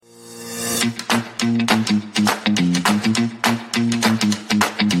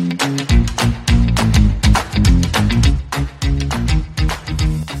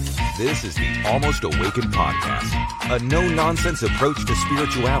Almost Awakened podcast, a no-nonsense approach to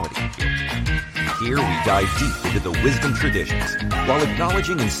spirituality. Here we dive deep into the wisdom traditions while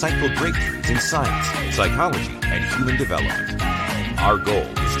acknowledging insightful breakthroughs in science, psychology, and human development. Our goal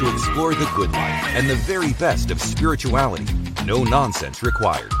is to explore the good life and the very best of spirituality. No nonsense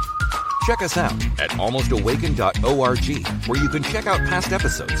required. Check us out at almostawakened.org, where you can check out past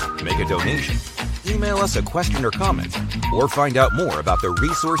episodes, make a donation, email us a question or comment, or find out more about the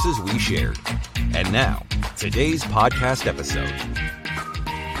resources we shared. And now, today's podcast episode.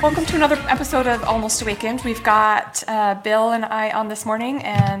 Welcome to another episode of Almost Awakened. We've got Bill and I on this morning,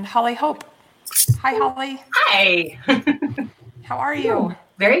 and Holly Hope. Hi, Holly. Hi. How are you?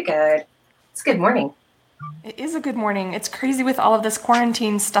 Very good. It's a good morning. It is a good morning. It's crazy with all of this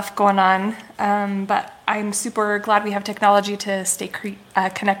quarantine stuff going on, but I'm super glad we have technology to stay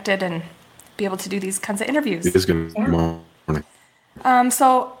connected and be able to do these kinds of interviews. It is good morning.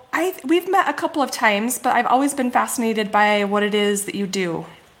 We've met a couple of times, but I've always been fascinated by what it is that you do.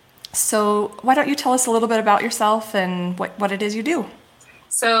 So why don't you tell us a little bit about yourself and what it is you do?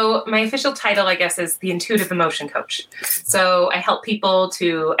 So my official title, I guess, is the Intuitive Emotion Coach. So I help people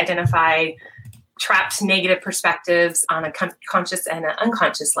to identify trapped negative perspectives on a conscious and an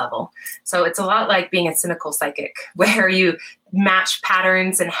unconscious level. So it's a lot like being a cynical psychic, where you match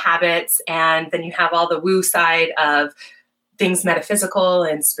patterns and habits, and then you have all the woo side of things metaphysical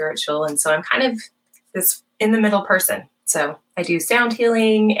and spiritual. And so I'm kind of this in the middle person. So I do sound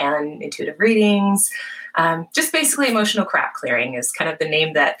healing and intuitive readings. Just basically emotional crap clearing is kind of the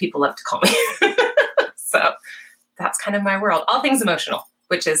name that people love to call me. So that's kind of my world. All things emotional,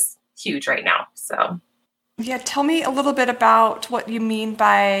 which is huge right now. So yeah, tell me a little bit about what you mean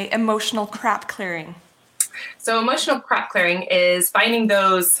by emotional crap clearing. So emotional crap clearing is finding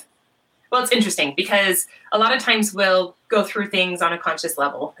those. Well, it's interesting because a lot of times we'll go through things on a conscious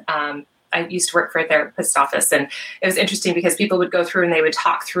level. I used to work for a therapist's office, and it was interesting because people would go through and they would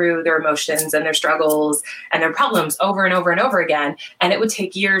talk through their emotions and their struggles and their problems over and over and over again. And it would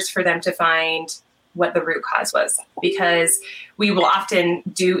take years for them to find what the root cause was, because we will often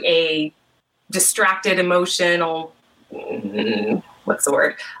do a distracted emotional, diving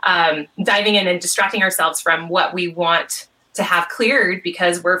in and distracting ourselves from what we want to have cleared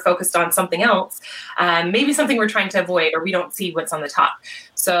because we're focused on something else, maybe something we're trying to avoid, or we don't see what's on the top.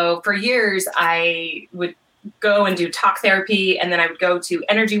 So for years, I would go and do talk therapy, and then I would go to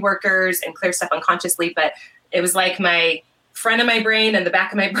energy workers and clear stuff unconsciously. But it was like my front of my brain and the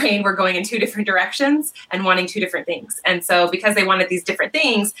back of my brain were going in two different directions and wanting two different things. And so because they wanted these different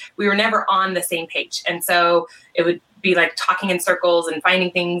things, we were never on the same page. And so it would be like talking in circles and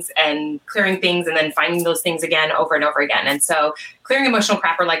finding things and clearing things and then finding those things again over and over again. And so clearing emotional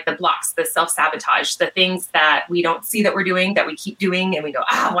crap are like the blocks, the self-sabotage, the things that we don't see that we're doing, that we keep doing. And we go,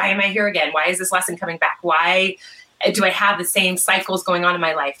 why am I here again? Why is this lesson coming back? Why do I have the same cycles going on in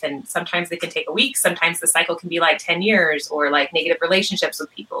my life? And sometimes they can take a week. Sometimes the cycle can be like 10 years, or like negative relationships with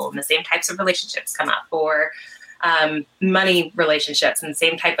people and the same types of relationships come up, or money relationships and the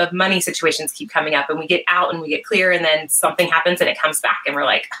same type of money situations keep coming up, and we get out and we get clear, and then something happens and it comes back and we're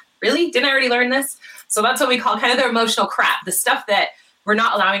like, really? Didn't I already learn this? So that's what we call kind of the emotional crap, the stuff that we're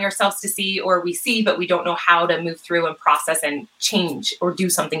not allowing ourselves to see, or we see, but we don't know how to move through and process and change or do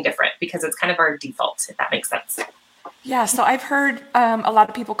something different because it's kind of our default, if that makes sense. Yeah, so I've heard a lot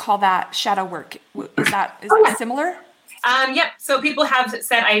of people call that shadow work. Is it similar? Yep. So people have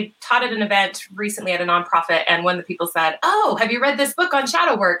said, I taught at an event recently at a nonprofit, and one of the people said, have you read this book on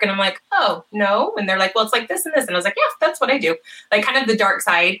shadow work? And I'm like, no. And they're like, well, it's like this and this. And I was like, yeah, that's what I do. Like kind of the dark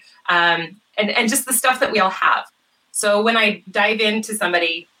side, and just the stuff that we all have. So when I dive into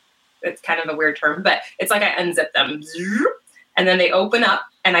somebody, it's kind of a weird term, but it's like I unzip them, and then they open up,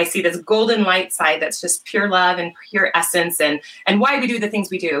 and I see this golden light side that's just pure love and pure essence and why we do the things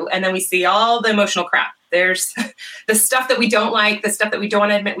we do. And then we see all the emotional crap. There's the stuff that we don't like, the stuff that we don't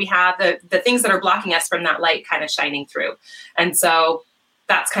want to admit we have, the things that are blocking us from that light kind of shining through. And so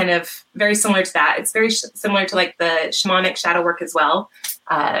that's kind of very similar to that. It's very similar to like the shamanic shadow work as well,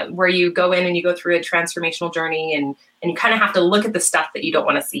 where you go in and you go through a transformational journey, and you kind of have to look at the stuff that you don't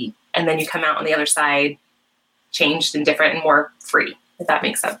want to see. And then you come out on the other side changed and different and more free, if that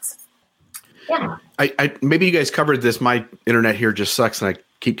makes sense. Yeah. I maybe you guys covered this. My internet here just sucks, and I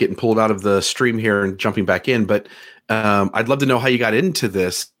keep getting pulled out of the stream here and jumping back in. But I'd love to know how you got into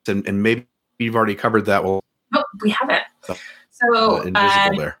this, and maybe you've already covered that. Well, no, we haven't. So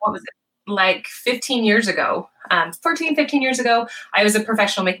there. What was it? Like 15 years ago, 15 years ago, I was a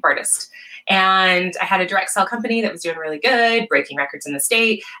professional makeup artist. And I had a direct sell company that was doing really good, breaking records in the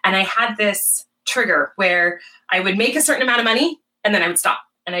state. And I had this trigger where I would make a certain amount of money and then I would stop.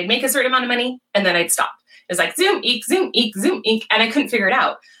 and I'd make a certain amount of money and then I'd stop. It was like Zoom, eek, Zoom, eek, Zoom, eek. And I couldn't figure it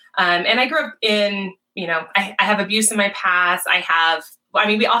out. And I grew up in, I have abuse in my past.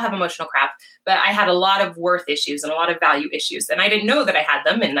 We all have emotional crap, but I had a lot of worth issues and a lot of value issues. And I didn't know that I had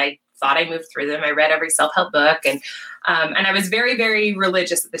them. And I thought I moved through them. I read every self-help book. And I was very, very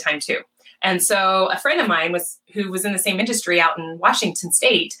religious at the time too. And so a friend of mine who was in the same industry out in Washington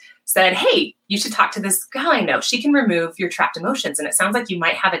State said, hey, you should talk to this gal I know. She can remove your trapped emotions. And it sounds like you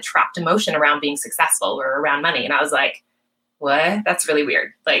might have a trapped emotion around being successful or around money. And I was like, what? That's really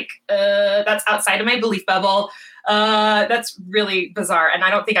weird. Like, that's outside of my belief bubble. That's really bizarre. And I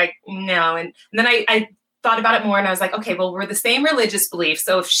don't think I know. And then I thought about it more and I was like, okay, well, we're the same religious belief.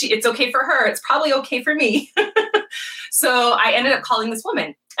 So if it's okay for her, it's probably okay for me. So I ended up calling this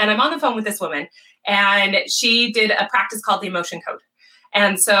woman, and I'm on the phone with this woman, and she did a practice called the Emotion Code.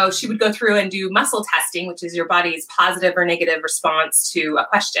 And so she would go through and do muscle testing, which is your body's positive or negative response to a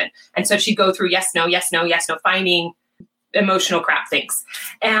question. And so she'd go through yes, no, yes, no, yes, no, finding emotional crap things.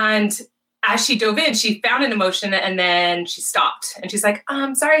 And as she dove in, she found an emotion and then she stopped. And she's like,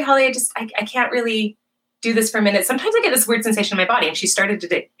 sorry, Holly, I can't really do this for a minute. Sometimes I get this weird sensation in my body. And she started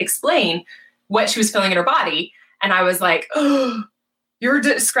to explain what she was feeling in her body. And I was like, oh, you're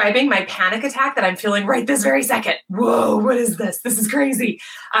describing my panic attack that I'm feeling right this very second. Whoa, what is this? This is crazy.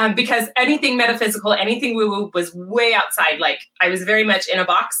 Because anything metaphysical, anything woo-woo was way outside. Like I was very much in a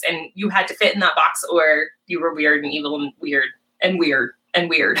box and you had to fit in that box or you were weird and evil and weird and weird and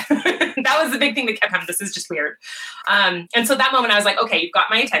weird. That was the big thing that kept coming. This is just weird. And so that moment I was like, okay, you've got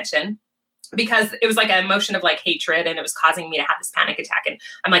my attention, because it was like an emotion of like hatred and it was causing me to have this panic attack. And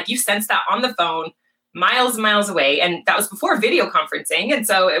I'm like, you sensed that on the phone, miles and miles away. And that was before video conferencing. And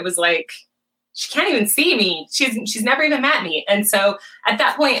so it was like, she can't even see me. She's never even met me. And so at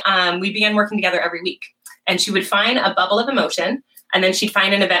that point, we began working together every week, and she would find a bubble of emotion, and then she'd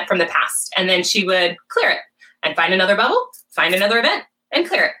find an event from the past, and then she would clear it and find another bubble, find another event and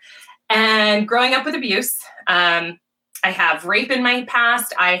clear it. And growing up with abuse, I have rape in my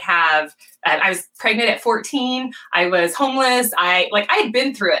past. I was pregnant at 14. I was homeless. I had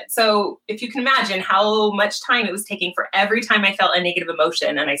been through it. So if you can imagine how much time it was taking for every time I felt a negative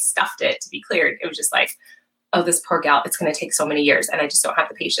emotion and I stuffed it to be cleared, it was just like, oh, this poor gal, it's going to take so many years and I just don't have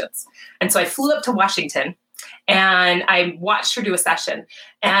the patience. And so I flew up to Washington and I watched her do a session,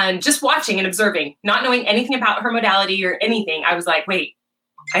 and just watching and observing, not knowing anything about her modality or anything. I was like, wait,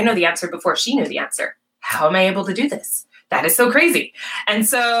 I know the answer before she knew the answer. How am I able to do this? That is so crazy. And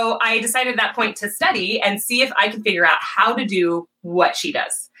so I decided at that point to study and see if I could figure out how to do what she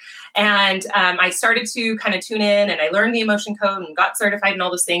does. And I started to kind of tune in, and I learned the emotion code and got certified and all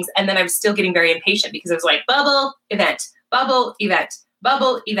those things. And then I was still getting very impatient because it was like bubble, event, bubble, event,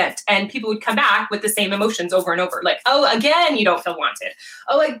 bubble, event. And people would come back with the same emotions over and over. Like, oh, again, you don't feel wanted.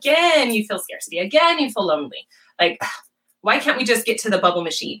 Oh, again, you feel scarcity. Again, you feel lonely. Like, why can't we just get to the bubble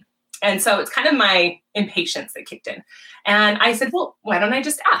machine? And so it's kind of my impatience that kicked in. And I said, well, why don't I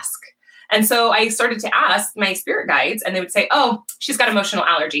just ask? And so I started to ask my spirit guides, and they would say, oh, she's got emotional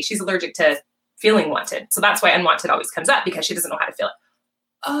allergy. She's allergic to feeling wanted. So that's why unwanted always comes up, because she doesn't know how to feel it.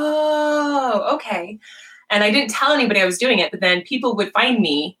 Oh, okay. And I didn't tell anybody I was doing it, but then people would find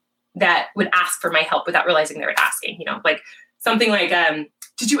me that would ask for my help without realizing they were asking, like something like,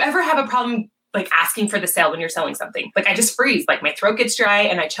 did you ever have a problem like asking for the sale when you're selling something? Like I just freeze, like my throat gets dry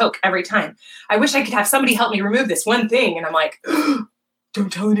and I choke every time. I wish I could have somebody help me remove this one thing. And I'm like,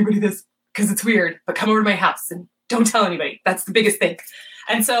 don't tell anybody this because it's weird, but come over to my house and don't tell anybody. That's the biggest thing.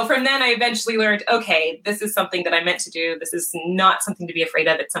 And so from then I eventually learned, okay, this is something that I meant to do. This is not something to be afraid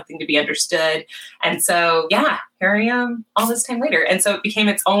of. It's something to be understood. And so, yeah, here I am all this time later. And so it became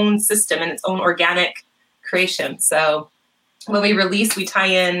its own system and its own organic creation. So when we release, we tie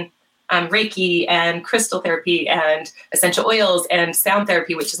in Reiki and crystal therapy and essential oils and sound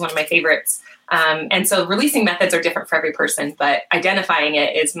therapy, which is one of my favorites. And so releasing methods are different for every person, but identifying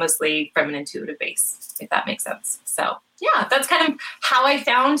it is mostly from an intuitive base, if that makes sense. So yeah, that's kind of how I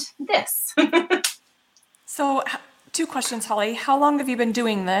found this. So 2 questions, Holly. How long have you been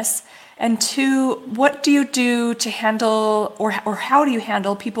doing this? And 2, what do you do to handle, or how do you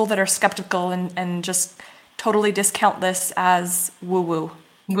handle people that are skeptical and just totally discount this as woo-woo?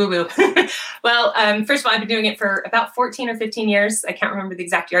 Woo-woo. Well, first of all, I've been doing it for about 14 or 15 years. I can't remember the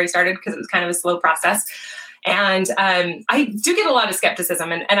exact year I started because it was kind of a slow process. And I do get a lot of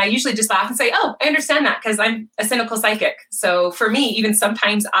skepticism. And I usually just laugh and say, oh, I understand that because I'm a cynical psychic. So for me, even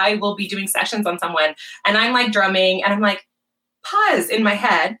sometimes I will be doing sessions on someone and I'm like drumming and I'm like, pause in my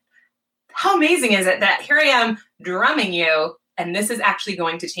head. How amazing is it that here I am drumming you and this is actually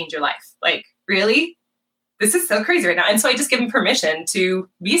going to change your life? Like, really? this is so crazy right now. And so I just give them permission to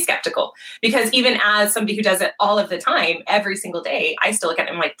be skeptical, because even as somebody who does it all of the time, every single day, I still look at it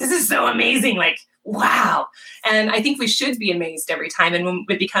and I'm like, this is so amazing. Like, wow. And I think we should be amazed every time. And when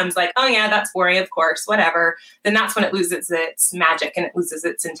it becomes like, oh yeah, that's boring, of course, whatever, then that's when it loses its magic and it loses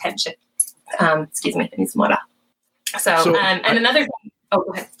its intention. Excuse me, I need some water. So and another thing, go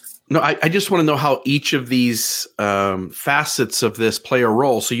ahead. No, I just want to know how each of these facets of this play a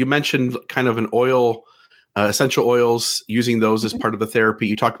role. So you mentioned kind of an oil, essential oils, using those as part of the therapy.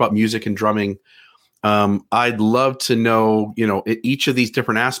 You talked about music and drumming. I'd love to know, each of these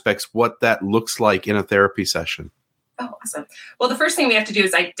different aspects, what that looks like in a therapy session. Oh, awesome. Well, the first thing we have to do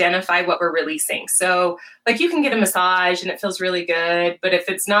is identify what we're releasing. So like you can get a massage and it feels really good, but if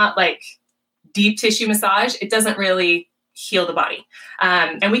it's not like deep tissue massage, it doesn't really heal the body.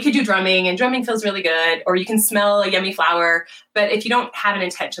 And we could do drumming, and drumming feels really good, or you can smell a yummy flower, but if you don't have an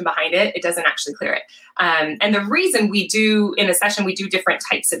intention behind it, it doesn't actually clear it. And the reason we do in a session, we do different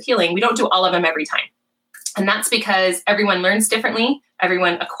types of healing. We don't do all of them every time. And that's because everyone learns differently.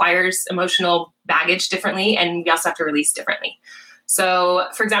 Everyone acquires emotional baggage differently, and we also have to release differently. So,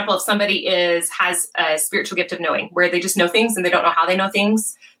 for example, if somebody has a spiritual gift of knowing, where they just know things and they don't know how they know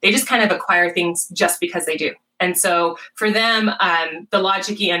things, they just kind of acquire things just because they do. And so for them, the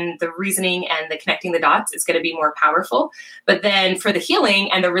logic and the reasoning and the connecting the dots is going to be more powerful. But then for the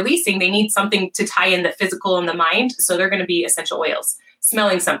healing and the releasing, they need something to tie in the physical and the mind. So they're going to be essential oils,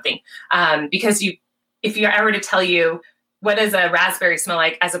 smelling something. Because if I were to tell you, what does a raspberry smell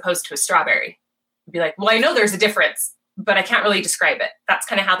like as opposed to a strawberry? You'd be like, well, I know there's a difference, but I can't really describe it. That's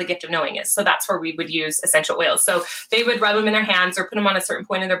kind of how the gift of knowing is. So that's where we would use essential oils. So they would rub them in their hands or put them on a certain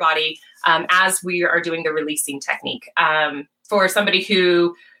point in their body as we are doing the releasing technique. For somebody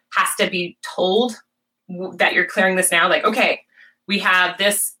who has to be told that you're clearing this now, like, okay, we have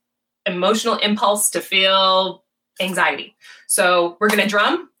this emotional impulse to feel anxiety. So we're going to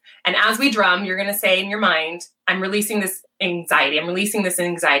drum. And as we drum, you're going to say in your mind, I'm releasing this anxiety. I'm releasing this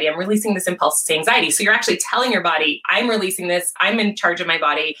anxiety. I'm releasing this impulse to anxiety. So you're actually telling your body, I'm releasing this. I'm in charge of my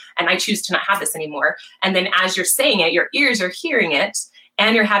body and I choose to not have this anymore. And then as you're saying it, your ears are hearing it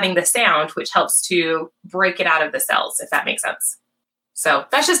and you're having the sound, which helps to break it out of the cells, if that makes sense. So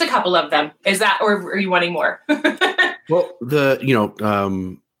that's just a couple of them. Is that, or are you wanting more? Well,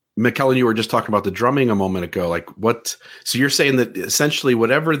 McKellen, you were just talking about the drumming a moment ago. So you're saying that essentially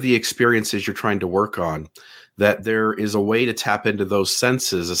whatever the experience is you're trying to work on, that there is a way to tap into those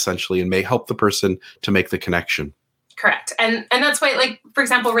senses essentially and may help the person to make the connection. Correct. And that's why, like, for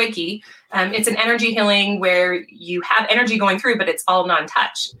example, Reiki, it's an energy healing where you have energy going through, but it's all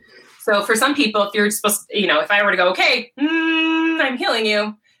non-touch. So for some people, if you're supposed to, if I were to go, okay, I'm healing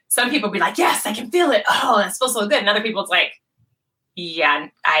you, some people would be like, yes, I can feel it. Oh, that feels so good. And other people, it's like, yeah,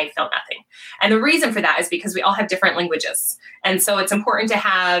 I felt nothing. And the reason for that is because we all have different languages. And so it's important to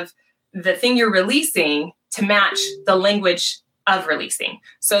have the thing you're releasing to match the language of releasing.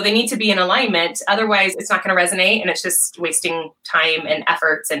 So they need to be in alignment. Otherwise, it's not going to resonate and it's just wasting time and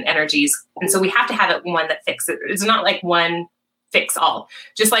efforts and energies. And so we have to have it one that fixes it. It's not like one fix all.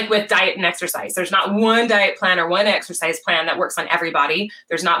 Just like with diet and exercise, there's not one diet plan or one exercise plan that works on everybody.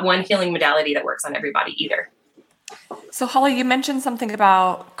 There's not one healing modality that works on everybody either. So Holly, you mentioned something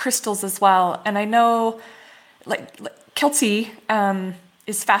about crystals as well. And I know like Kelsey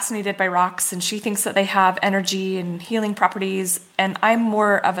is fascinated by rocks and she thinks that they have energy and healing properties. And I'm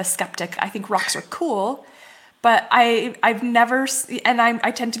more of a skeptic. I think rocks are cool, but I've never, and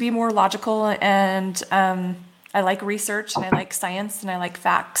I tend to be more logical and I like research and I like science and I like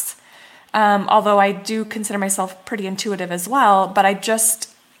facts. Although I do consider myself pretty intuitive as well, but I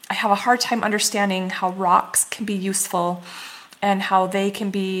have a hard time understanding how rocks can be useful and how they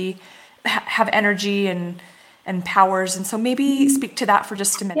can have energy and powers. And so maybe speak to that for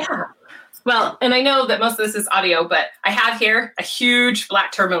just a minute. Yeah. Well, and I know that most of this is audio, but I have here a huge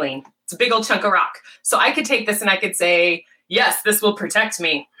black tourmaline. It's a big old chunk of rock. So I could take this and I could say, yes, this will protect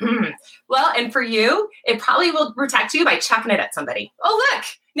me. Well, and for you, it probably will protect you by chucking it at somebody. Oh, look,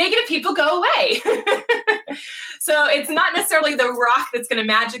 negative people go away. So it's not necessarily the rock that's going to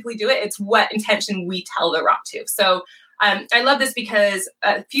magically do it. It's what intention we tell the rock to. So I love this because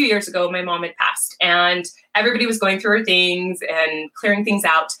a few years ago, my mom had passed and everybody was going through her things and clearing things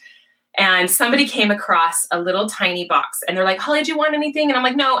out. And somebody came across a little tiny box and they're like, Holly, do you want anything? And I'm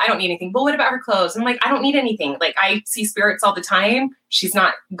like, no, I don't need anything. But what about her clothes? I'm like, I don't need anything. Like, I see spirits all the time. She's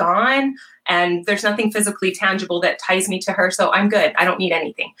not gone. And there's nothing physically tangible that ties me to her. So I'm good. I don't need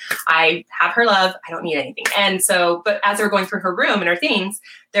anything. I have her love. I don't need anything. And so, but as they were going through her room and her things,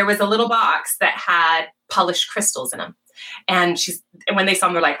 there was a little box that had polished crystals in them. And when they saw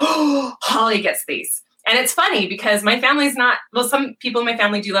them, they're like, oh, Holly gets these. And it's funny because my family's not, well, some people in my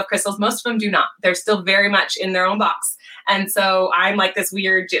family do love crystals. Most of them do not. They're still very much in their own box. And so I'm like this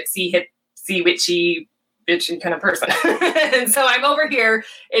weird gypsy, hipsy, witchy, bitchy kind of person. And so I'm over here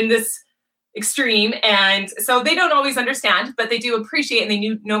in this extreme. And so they don't always understand, but they do appreciate, and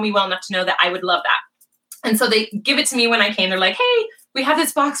they know me well enough to know that I would love that. And so they give it to me when I came. They're like, hey, we have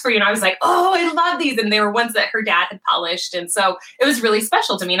this box for you. And I was like, oh, I love these. And they were ones that her dad had polished. And so it was really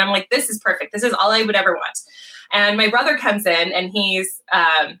special to me. And I'm like, this is perfect. This is all I would ever want. And my brother comes in, and he's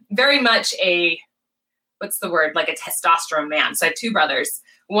very much what's the word? Like a testosterone man. So I have two brothers.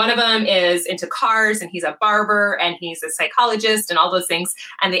 One of them is into cars, and he's a barber, and he's a psychologist and all those things.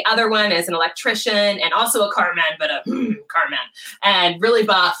 And the other one is an electrician and also a car man, but a car man, and really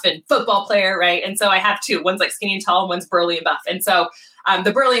buff and football player, right? And so I have two. One's like skinny and tall, and one's burly and buff. And so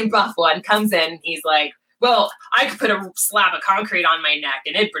the burly and buff one comes in, he's like, well, I could put a slab of concrete on my neck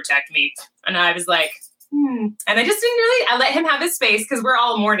and it'd protect me. And I was like, And I just didn't really, I let him have his space, because we're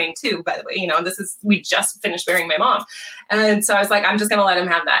all mourning too, by the way. We just finished burying my mom. And so I was like, I'm just going to let him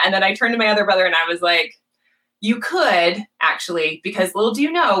have that. And then I turned to my other brother and I was like, you could actually, because little do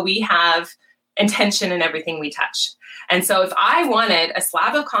you know, we have intention in everything we touch. And so if I wanted a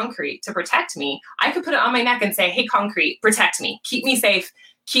slab of concrete to protect me, I could put it on my neck and say, hey, concrete, protect me, keep me safe,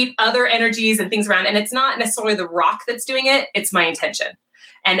 keep other energies and things around. And it's not necessarily the rock that's doing it. It's my intention.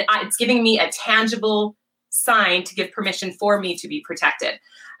 And it's giving me a tangible sign to give permission for me to be protected.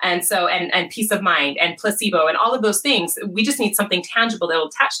 And so, and peace of mind and placebo and all of those things, we just need something tangible that will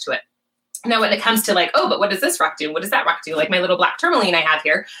attach to it. Now, when it comes to like, oh, but what does this rock do? What does that rock do? Like my little black tourmaline I have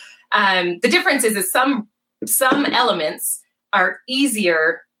here. The difference is some elements are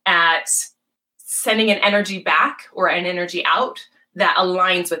easier at sending an energy back or an energy out that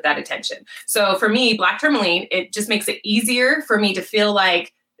aligns with that attention. So for me, black tourmaline, it just makes it easier for me to feel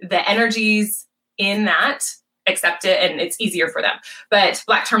like the energies in that accept it, and it's easier for them. But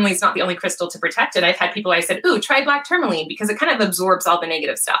black tourmaline is not the only crystal to protect it. I've had people, I said, ooh, try black tourmaline, because it kind of absorbs all the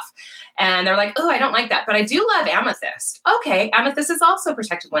negative stuff. And they're like, oh, I don't like that, but I do love amethyst. Okay, amethyst is also a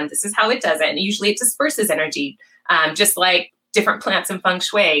protected one. This is how it does it. And usually it disperses energy, just like different plants in feng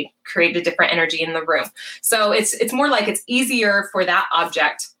shui create a different energy in the room. So it's more like it's easier for that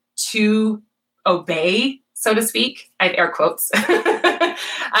object to obey, so to speak. I have air quotes.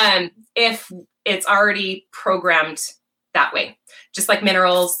 If it's already programmed that way. Just like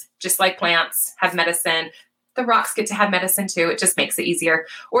minerals, just like plants have medicine, the rocks get to have medicine too. It just makes it easier.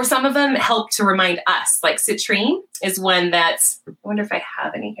 Or some of them help to remind us, like citrine is one that's, I wonder if I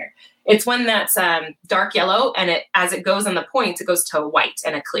have any here. It's one that's dark yellow, and as it goes on the points, it goes to a white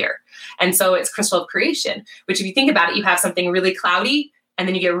and a clear. And so it's crystal of creation, which if you think about it, you have something really cloudy and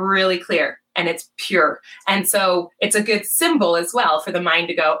then you get really clear and it's pure. And so it's a good symbol as well for the mind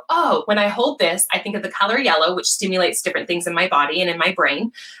to go, oh, when I hold this, I think of the color yellow, which stimulates different things in my body and in my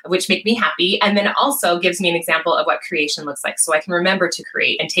brain, which make me happy. And then it also gives me an example of what creation looks like. So I can remember to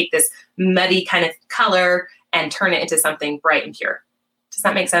create and take this muddy kind of color and turn it into something bright and pure. Does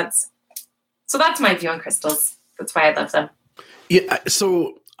that make sense? So that's my view on crystals. That's why I love them. Yeah.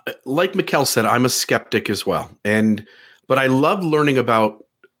 So like Mikkel said, I'm a skeptic as well. But I love learning about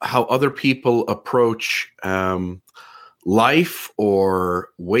how other people approach life or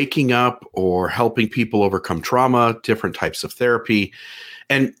waking up or helping people overcome trauma, different types of therapy.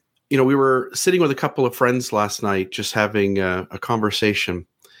 And, we were sitting with a couple of friends last night, just having a conversation.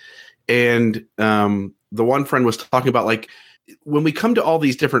 And the one friend was talking about, like, when we come to all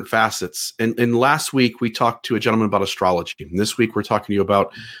these different facets, and last week we talked to a gentleman about astrology, and this week we're talking to you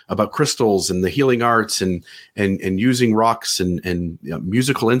about crystals and the healing arts and using rocks and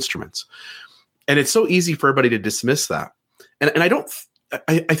musical instruments. And it's so easy for everybody to dismiss that. And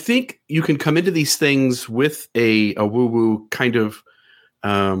I think you can come into these things with a woo-woo kind of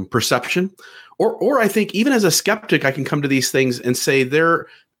perception, or I think even as a skeptic, I can come to these things and say they're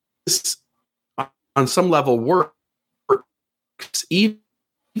on some level work. Even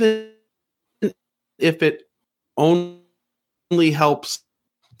if it only helps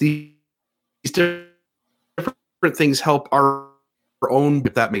these different things help our own,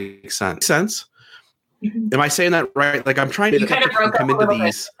 if that makes sense. Mm-hmm. Am I saying that right? Like, I'm trying to come into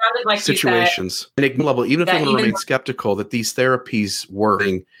these situations and ignore level, even if I want to remain skeptical that these therapies work,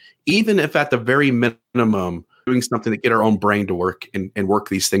 even if at the very minimum doing something to get our own brain to work and work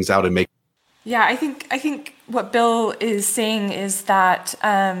these things out and make. Yeah, I think what Bill is saying is that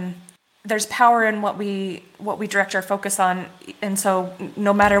there's power in what we direct our focus on, and so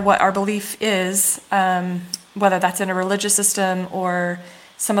no matter what our belief is, whether that's in a religious system or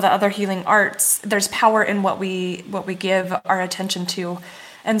some of the other healing arts, there's power in what we give our attention to.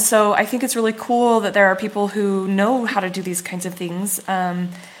 And so I think it's really cool that there are people who know how to do these kinds of things.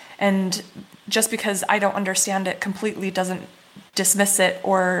 And just because I don't understand it completely doesn't dismiss it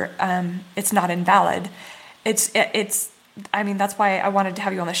or it's not invalid. I mean, that's why I wanted to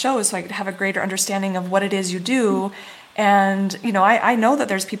have you on the show, so I could have a greater understanding of what it is you do. And, you know, I know that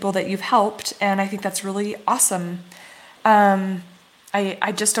there's people that you've helped, and I think that's really awesome.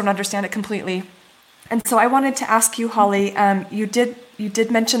 I just don't understand it completely. And so I wanted to ask you, Holly, you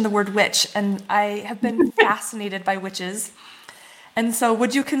did mention the word witch, and I have been fascinated by witches. And so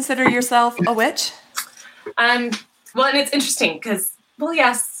would you consider yourself a witch? Well, and it's interesting because, well,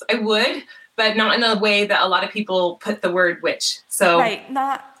 yes, I would, but not in a way that a lot of people put the word witch. So right,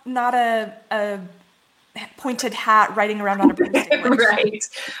 not a pointed hat riding around on a broomstick. Right.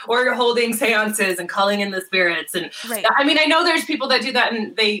 Or holding seances and calling in the spirits. And right. I mean, I know there's people that do that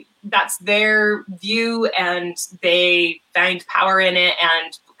and that's their view and they find power in it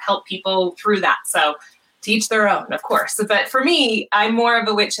and help people through that. So to each their own, of course. But for me, I'm more of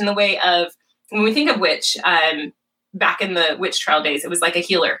a witch in the way of, when we think of witch, back in the witch trial days, it was like a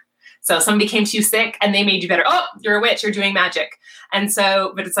healer. So somebody came to you sick and they made you better. Oh, you're a witch, you're doing magic. And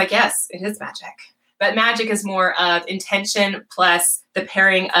so, but it's like, yes, it is magic. But magic is more of intention plus the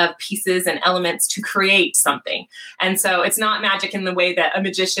pairing of pieces and elements to create something. And so it's not magic in the way that a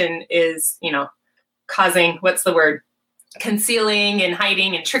magician is, you know, causing, concealing and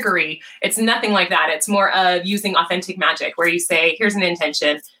hiding and trickery. It's nothing like that. It's more of using authentic magic where you say, here's an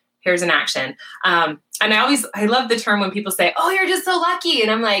intention, here's an action. And I love the term when people say, oh, you're just so lucky. And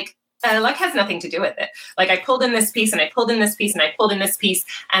I'm like, luck has nothing to do with it. Like I pulled in this piece and I pulled in this piece and I pulled in this piece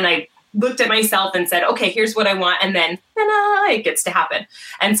and I looked at myself and said, okay, here's what I want. And then it gets to happen.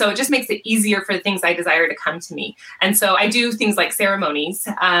 And so it just makes it easier for the things I desire to come to me. And so I do things like ceremonies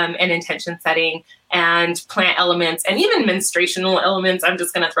and intention setting and plant elements and even menstruational elements. I'm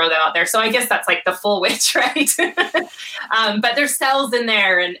just going to throw that out there. So I guess that's like the full witch, right? But there's cells in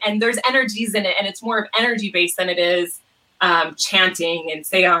there and there's energies in it. And it's more of energy based than it is chanting and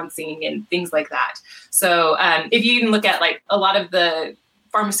seancing and things like that. So if you even look at like a lot of the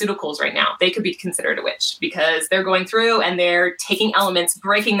pharmaceuticals right now, they could be considered a witch because they're going through and they're taking elements,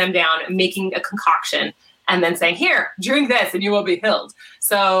 breaking them down, making a concoction, and then saying, here, drink this and you will be healed.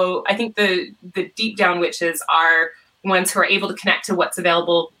 So I think the deep down witches are ones who are able to connect to what's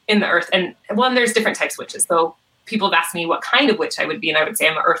available in the earth. And one, there's different types of witches. So people have asked me what kind of witch I would be, and I would say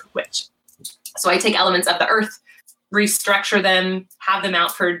I'm an earth witch. So I take elements of the earth, restructure them, have them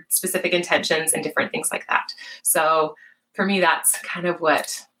out for specific intentions and different things like that. So for me, that's kind of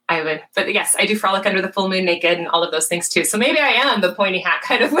what I would, but yes, I do frolic under the full moon naked and all of those things too. So maybe I am the pointy hat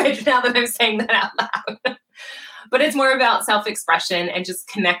kind of witch now that I'm saying that out loud. But it's more about self-expression and just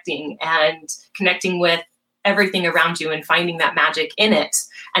connecting with everything around you and finding that magic in it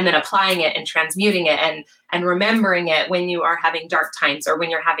and then applying it and transmuting it and remembering it when you are having dark times or when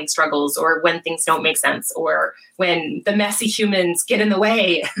you're having struggles or when things don't make sense or when the messy humans get in the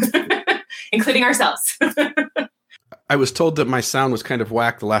way, including ourselves. I was told that my sound was kind of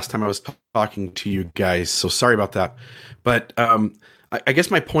whack the last time I was talking to you guys, so sorry about that. But I guess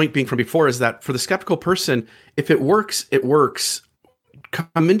my point being from before is that for the skeptical person, if it works, it works.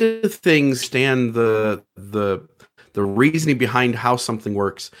 Come into things, stand the reasoning behind how something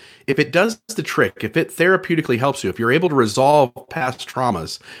works. If it does the trick, if it therapeutically helps you, if you're able to resolve past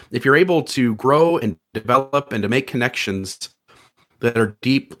traumas, if you're able to grow and develop and to make connections that are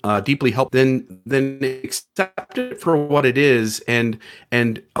deeply helpful, then accept it for what it is and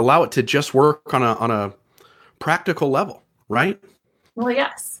allow it to just work on a practical level, right? Well,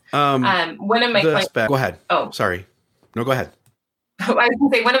 yes. One of my clients. Go ahead. Oh, sorry. No, go ahead. I was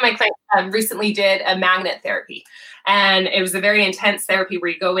going to say one of my clients recently did a magnet therapy, and it was a very intense therapy where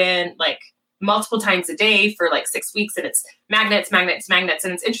you go in like multiple times a day for like 6 weeks, and it's magnets. And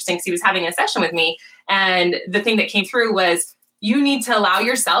it's interesting because he was having a session with me, and the thing that came through was, you need to allow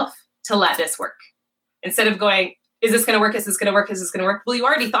yourself to let this work. Instead of going, is this going to work? Is this going to work? Is this going to work? Well, you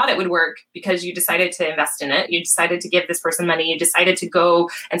already thought it would work because you decided to invest in it. You decided to give this person money. You decided to go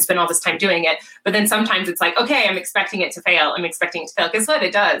and spend all this time doing it. But then sometimes it's like, okay, I'm expecting it to fail. Guess what?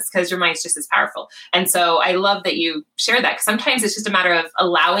 It does, because your mind's just as powerful. And so I love that you share that, because sometimes it's just a matter of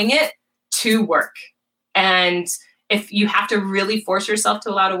allowing it to work. And if you have to really force yourself to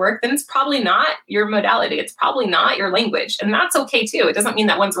allow to work, then it's probably not your modality. It's probably not your language. And that's okay too. It doesn't mean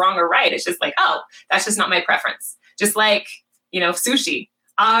that one's wrong or right. It's just like, oh, that's just not my preference. Just like, sushi.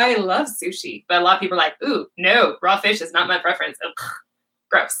 I love sushi, but a lot of people are like, ooh, no, raw fish is not my preference. Ugh,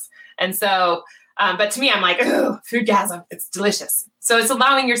 gross. And so, but to me, I'm like, ooh, foodgasm. It's delicious. So it's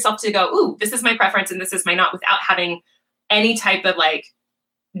allowing yourself to go, ooh, this is my preference and this is my not, without having any type of like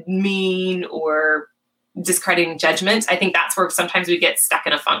mean or discrediting judgment. I think that's where sometimes we get stuck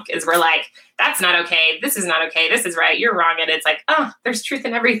in a funk, is we're like, that's not okay. This is not okay. This is right. You're wrong. And it's like, oh, there's truth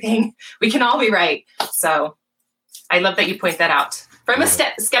in everything. We can all be right. So I love that you point that out from a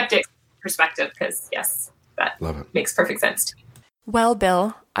skeptic perspective, because yes, that makes perfect sense to me. Well,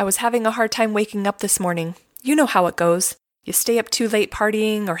 Bill, I was having a hard time waking up this morning. You know how it goes. You stay up too late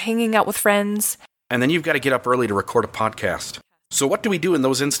partying or hanging out with friends. And then you've got to get up early to record a podcast. So what do we do in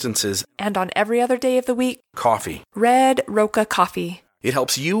those instances? And on every other day of the week? Coffee. Red Roca coffee. It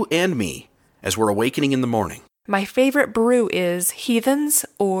helps you and me as we're awakening in the morning. My favorite brew is Heathens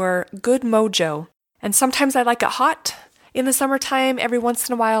or Good Mojo. And sometimes I like it hot. In the summertime, every once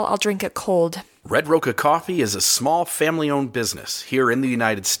in a while, I'll drink it cold. Red Roca Coffee is a small family-owned business here in the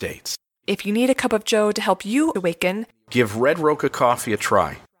United States. If you need a cup of joe to help you awaken, give Red Roca Coffee a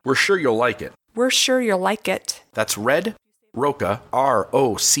try. We're sure you'll like it. We're sure you'll like it. That's Red Roca,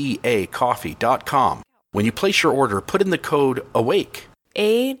 ROCA coffee.com. When you place your order, put in the code AWAKE.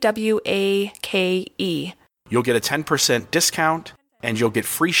 AWAKE. You'll get a 10% discount, and you'll get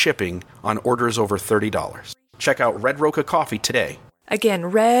free shipping on orders over $30. Check out Red Roca Coffee today. Again,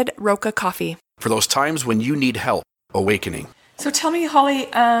 Red Roca Coffee. For those times when you need help awakening. So tell me,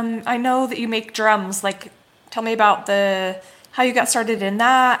 Holly, I know that you make drums. Tell me about how you got started in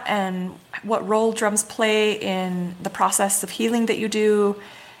that and what role drums play in the process of healing that you do.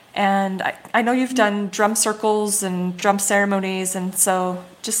 And I know you've done drum circles and drum ceremonies, and so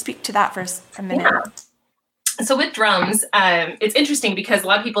just speak to that for a minute. Yeah. So with drums, it's interesting because a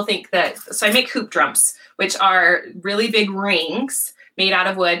lot of people think so I make hoop drums, which are really big rings made out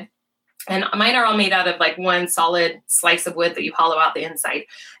of wood. And mine are all made out of one solid slice of wood that you hollow out the inside.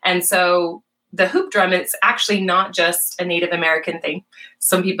 And so the hoop drum is actually not just a Native American thing.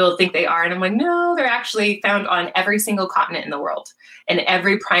 Some people think they are. And I'm like, no, they're actually found on every single continent in the world. In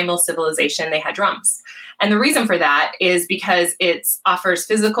every primal civilization, they had drums. And the reason for that is because it offers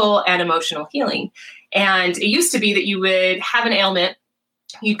physical and emotional healing. And it used to be that you would have an ailment,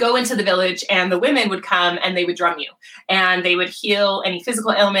 you'd go into the village and the women would come and they would drum you. And they would heal any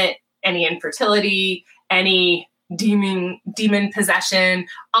physical ailment, any infertility, any demon possession.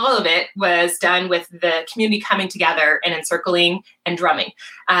 All of it was done with the community coming together and encircling and drumming.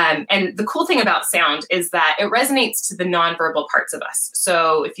 And the cool thing about sound is that it resonates to the nonverbal parts of us.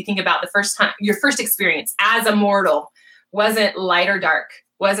 So if you think about your first experience as a mortal wasn't light or dark,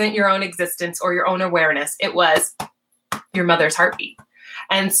 wasn't your own existence or your own awareness. It was your mother's heartbeat.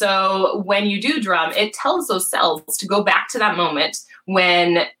 And so when you do drum, it tells those cells to go back to that moment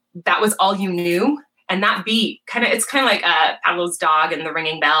when that was all you knew. And that beat it's kind of like Pavlov's dog and the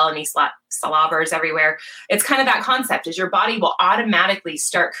ringing bell, and he slobbers everywhere. It's kind of that concept is your body will automatically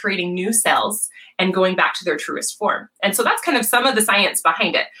start creating new cells and going back to their truest form. And so that's kind of some of the science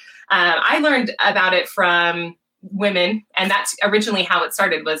behind it. I learned about it from women, and that's originally how it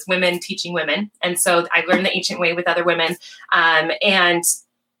started, was women teaching women. And so I learned the ancient way with other women. And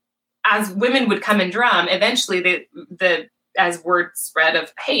as women would come and drum, eventually as word spread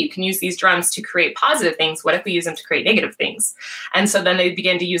of, hey, you can use these drums to create positive things. What if we use them to create negative things? And so then they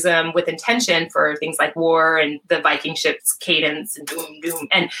began to use them with intention for things like war and the Viking ships cadence and boom, boom.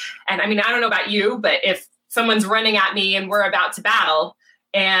 And I mean, I don't know about you, but if someone's running at me and we're about to battle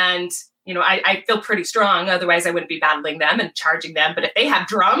and I feel pretty strong. Otherwise, I wouldn't be battling them and charging them. But if they have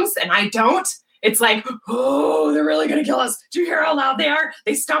drums and I don't, it's like, oh, they're really going to kill us. Do you hear how loud they are?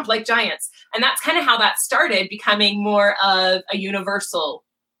 They stomp like giants. And that's kind of how that started becoming more of a universal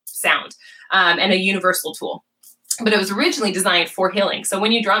sound and a universal tool. But it was originally designed for healing. So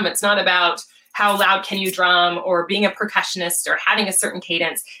when you drum, it's not about how loud can you drum or being a percussionist or having a certain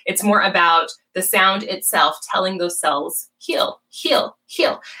cadence. It's more about the sound itself telling those cells, heal, heal,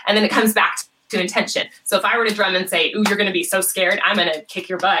 heal. And then it comes back to intention. So if I were to drum and say, ooh, you're going to be so scared, I'm going to kick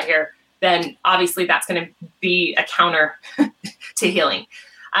your butt here, then obviously that's going to be a counter to healing.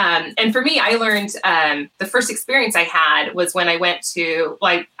 And for me, I learned the first experience I had was when I went to,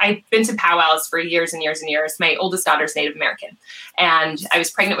 I've been to powwows for years and years and years. My oldest daughter's Native American, and I was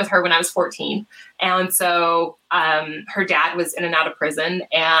pregnant with her when I was 14. And so her dad was in and out of prison,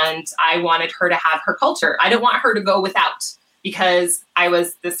 and I wanted her to have her culture. I didn't want her to go without, because I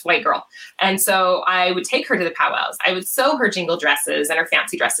was this white girl. And so I would take her to the powwows. I would sew her jingle dresses and her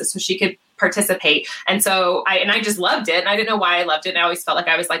fancy dresses so she could participate. And so I just loved it. And I didn't know why I loved it. And I always felt like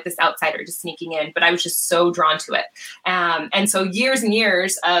I was like this outsider just sneaking in, but I was just so drawn to it. And so years and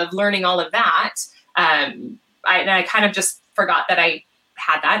years of learning all of that, I kind of just forgot that I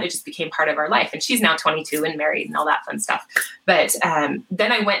had that. It just became part of our life. And she's now 22 and married and all that fun stuff. But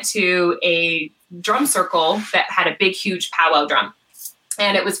then I went to a drum circle that had a big, huge powwow drum.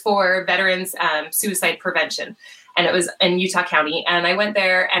 and it was for veterans suicide prevention. And it was in Utah County. And I went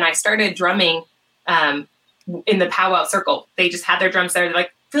there and I started drumming in the powwow circle. They just had their drums there. They're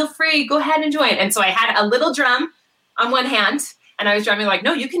like, feel free, go ahead and join. And so I had a little drum on one hand, and I was drumming like,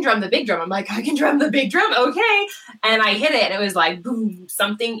 no, you can drum the big drum. I'm like, I can drum the big drum. Okay. And I hit it, and it was like, boom,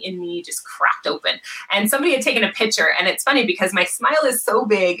 something in me just cracked open. And somebody had taken a picture, and it's funny because my smile is so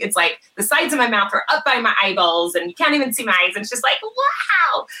big. It's like the sides of my mouth are up by my eyeballs, and you can't even see my eyes. And it's just like,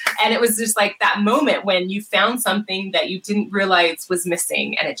 wow. And it was just like that moment when you found something that you didn't realize was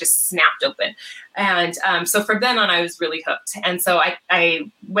missing, and it just snapped open. And so from then on, I was really hooked. And so I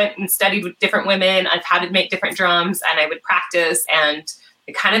went and studied with different women of how to make different drums, and I would practice, and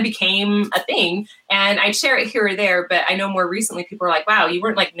it kind of became a thing. And I'd share it here or there, but I know more recently people are like, wow, you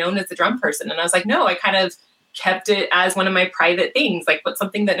weren't like known as the drum person. And I was like, no, I kind of kept it as one of my private things, like what's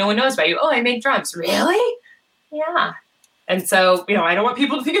something that no one knows about you. Oh, I make drums. Really? Yeah. And so, I don't want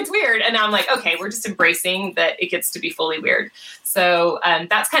people to think it's weird. And now I'm like, okay, we're just embracing that it gets to be fully weird. So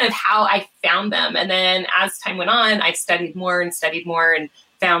that's kind of how I found them. And then as time went on, I studied more and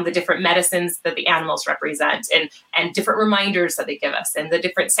found the different medicines that the animals represent and different reminders that they give us and the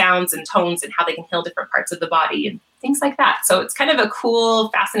different sounds and tones and how they can heal different parts of the body and things like that. So it's kind of a cool,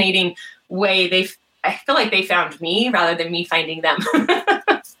 fascinating way. I feel like they found me rather than me finding them.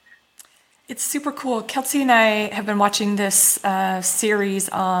 It's super cool. Kelsey and I have been watching this series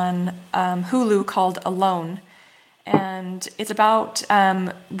on Hulu called Alone. And it's about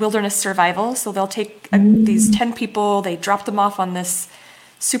wilderness survival. So they'll take these 10 people, they drop them off on this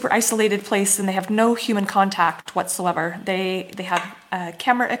super isolated place, and they have no human contact whatsoever. They have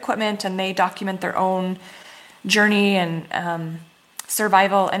camera equipment, and they document their own journey and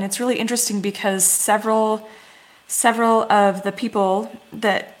survival. And it's really interesting because several of the people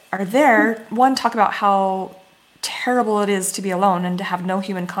that are there, one, talk about how terrible it is to be alone and to have no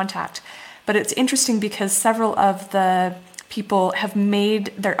human contact. But it's interesting because several of the people have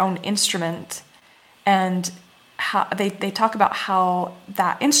made their own instrument, and how they talk about how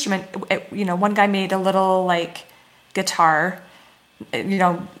that instrument, one guy made a little like guitar,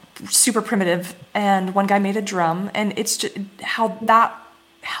 super primitive, and one guy made a drum, and it's just how that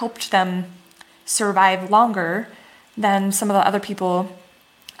helped them survive longer than some of the other people.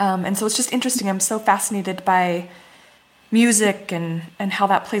 And so it's just interesting. I'm so fascinated by music and how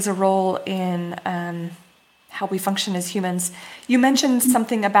that plays a role in how we function as humans. You mentioned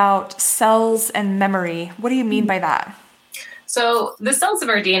something about cells and memory. What do you mean by that? So the cells of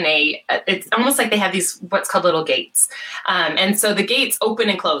our DNA, it's almost like they have these what's called little gates. And so the gates open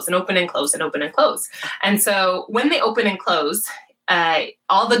and close and open and close and open and close. And so when they open and close,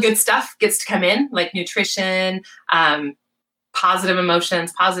 all the good stuff gets to come in, like nutrition, positive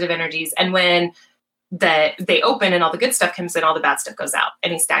emotions, positive energies. And when they open and all the good stuff comes in, all the bad stuff goes out,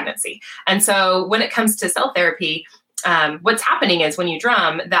 any stagnancy. And so when it comes to cell therapy, what's happening is when you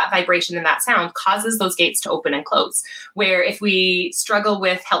drum, that vibration and that sound causes those gates to open and close. Where if we struggle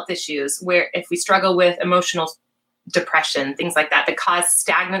with health issues, where if we struggle with emotional depression, things like that cause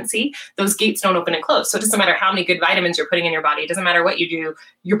stagnancy, those gates don't open and close. So it doesn't matter how many good vitamins you're putting in your body. It doesn't matter what you do.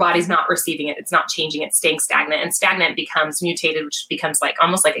 Your body's not receiving it. It's not changing. It's staying stagnant, and stagnant becomes mutated, which becomes like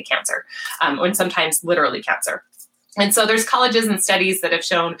almost like a cancer, and sometimes literally cancer. And so there's colleges and studies that have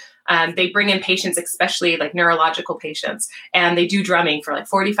shown they bring in patients, especially like neurological patients, and they do drumming for like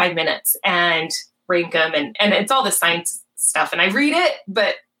 45 minutes and rank them. And it's all the science stuff. And I read it,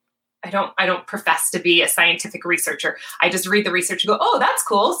 but I don't profess to be a scientific researcher. I just read the research and go, oh, that's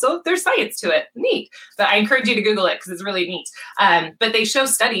cool. So there's science to it. Neat. But I encourage you to Google it because it's really neat. But they show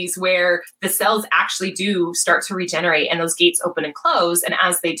studies where the cells actually do start to regenerate and those gates open and close. And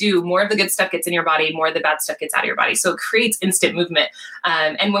as they do, more of the good stuff gets in your body, more of the bad stuff gets out of your body. So it creates instant movement.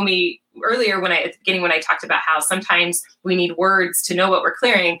 And earlier when I talked about how sometimes we need words to know what we're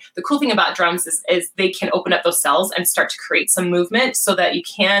clearing, the cool thing about drums is they can open up those cells and start to create some movement so that you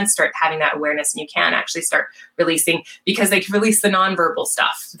can start having that awareness and you can actually start releasing, because they can release the nonverbal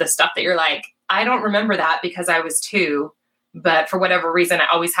stuff, the stuff that you're like, I don't remember that because I was 2, but for whatever reason, I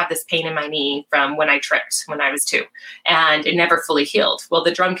always have this pain in my knee from when I tripped when I was 2 and it never fully healed. Well,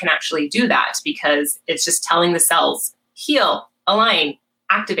 the drum can actually do that because it's just telling the cells, heal, align,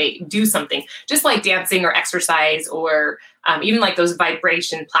 activate, do something, just like dancing or exercise or even like those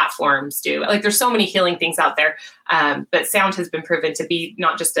vibration platforms do. Like there's so many healing things out there, but sound has been proven to be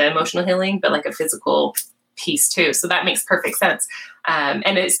not just an emotional healing, but like a physical piece too. So that makes perfect sense.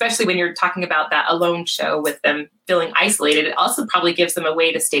 And especially when you're talking about that Alone show with them feeling isolated, it also probably gives them a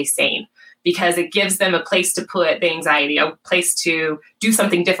way to stay sane because it gives them a place to put the anxiety, a place to do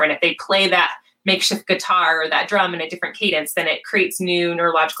something different. If they play that makeshift guitar or that drum in a different cadence, then it creates new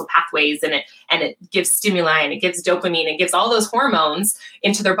neurological pathways, and it gives stimuli, and it gives dopamine, and gives all those hormones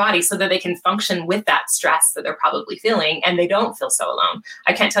into their body so that they can function with that stress that they're probably feeling, and they don't feel so alone.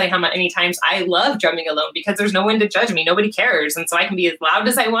 I can't tell you how many times I love drumming alone because there's no one to judge me. Nobody cares. And so I can be as loud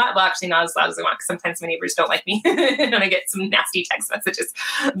as I want. Well, actually not as loud as I want, because sometimes my neighbors don't like me and I get some nasty text messages.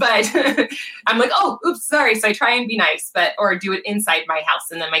 But I'm like, oh, oops, sorry. So I try and be nice, or do it inside my house.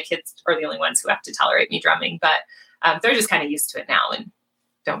 And then my kids are the only ones who have to tolerate me drumming. But they're just kind of used to it now and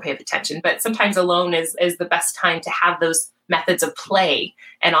don't pay attention. But sometimes alone is the best time to have those methods of play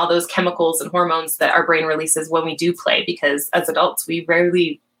and all those chemicals and hormones that our brain releases when we do play, because as adults, we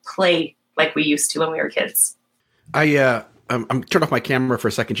rarely play like we used to when we were kids. I'm turn off my camera for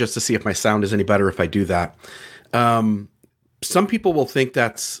a second just to see if my sound is any better if I do that. Some people will think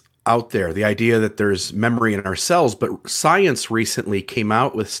that's out there, the idea that there's memory in our cells, but science recently came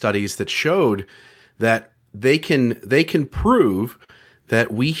out with studies that showed that they can prove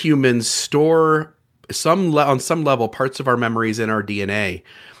that we humans store on some level parts of our memories in our DNA,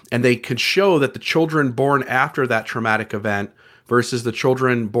 and they could show that the children born after that traumatic event versus the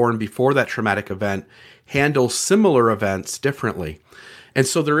children born before that traumatic event handle similar events differently. And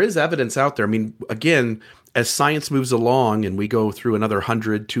so there is evidence out there. I mean, again, as science moves along and we go through another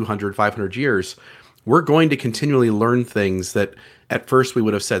 100, 200, 500 years, we're going to continually learn things that at first we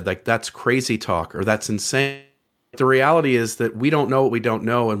would have said, like, that's crazy talk or that's insane. The reality is that we don't know what we don't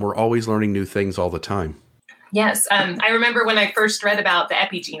know, and we're always learning new things all the time. Yes. I remember when I first read about the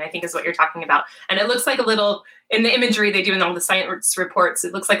epigene, I think is what you're talking about. And it looks like a little, in the imagery they do in all the science reports,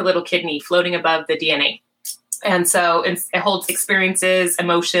 it looks like a little kidney floating above the DNA. And so it holds experiences,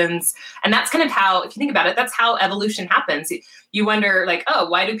 emotions. And that's kind of how, if you think about it, that's how evolution happens. You wonder, like, oh,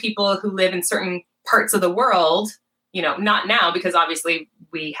 why do people who live in certain parts of the world, not now, because obviously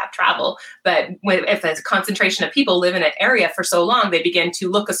we have travel, but if a concentration of people live in an area for so long, they begin to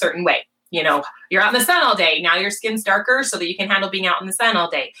look a certain way. You're out in the sun all day. Now your skin's darker so that you can handle being out in the sun all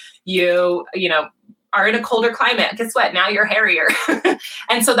day. You are in a colder climate. Guess what? Now you're hairier.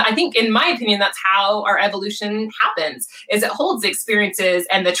 And so I think, in my opinion, that's how our evolution happens, is it holds the experiences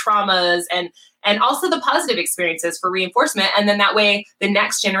and the traumas and also the positive experiences for reinforcement. And then that way the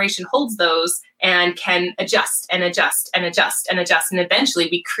next generation holds those and can adjust and adjust and adjust and adjust. And eventually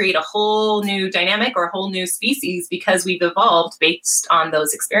we create a whole new dynamic or a whole new species because we've evolved based on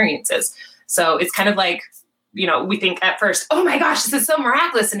those experiences. So it's kind of like, we think at first, oh my gosh, this is so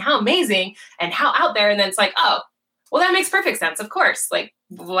miraculous and how amazing and how out there. And then it's like, oh, well, that makes perfect sense. Of course. Like,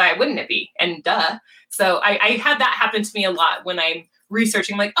 why wouldn't it be? And duh. So I had that happen to me a lot when I'm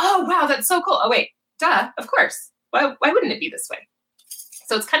researching, like, oh, wow, that's so cool. Oh, wait, duh, of course. Why wouldn't it be this way?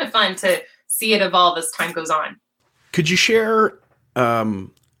 So it's kind of fun to see it evolve as time goes on. Could you share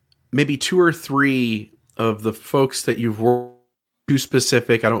maybe 2 or 3 of the folks that you've worked too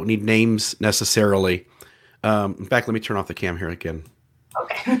specific? I don't need names necessarily. In fact, let me turn off the cam here again.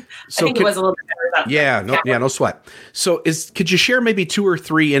 Okay. So I think it was a little bit better. No sweat. So could you share maybe 2 or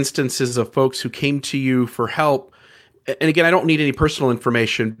 3 instances of folks who came to you for help? And again, I don't need any personal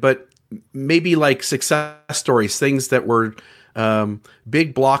information, but maybe like success stories, things that were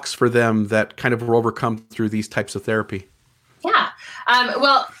big blocks for them that kind of were overcome through these types of therapy. Yeah.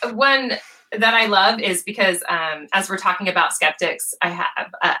 Well, one that I love is because as we're talking about skeptics, I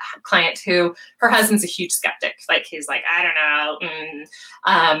have a client who, her husband's a huge skeptic. Like, he's like, I don't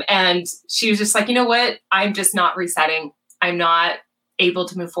know. And she was just like, you know what? I'm just not resetting. I'm not able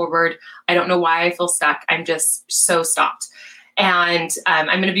to move forward. I don't know why I feel stuck. I'm just so stopped. And I'm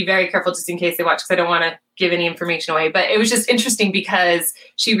going to be very careful just in case they watch, because I don't want to give any information away. But it was just interesting because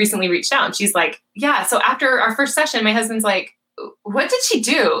she recently reached out and she's like, yeah, so after our first session, my husband's like, what did she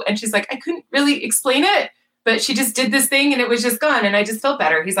do? And she's like, I couldn't really explain it, but she just did this thing and it was just gone. And I just felt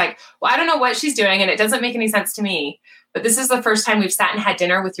better. He's like, well, I don't know what she's doing and it doesn't make any sense to me, but this is the first time we've sat and had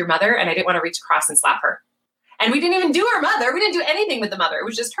dinner with your mother. And I didn't want to reach across and slap her. And we didn't even do her mother. We didn't do anything with the mother. It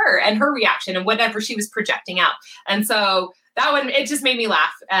was just her and her reaction and whatever she was projecting out. And so that one, it just made me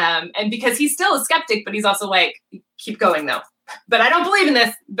laugh. And because he's still a skeptic, but he's also like, keep going though. But I don't believe in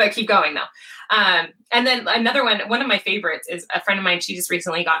this, but keep going though. And then another one of my favorites is a friend of mine. She just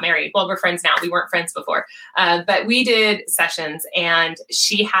recently got married. Well, we're friends now. We weren't friends before. But we did sessions and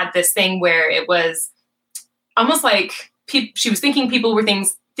she had this thing where it was almost like she was thinking people were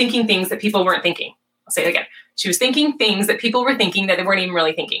thinking things that people weren't thinking. I'll say it again. She was thinking things that people were thinking that they weren't even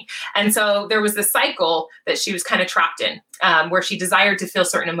really thinking. And so there was this cycle that she was kind of trapped in, where she desired to feel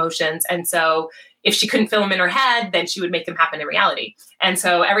certain emotions. And so if she couldn't feel them in her head, then she would make them happen in reality. And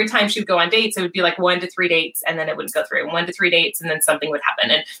so every time she would go on dates, it would be like 1 to 3 dates, and then it wouldn't go through. 1 to 3 dates, and then something would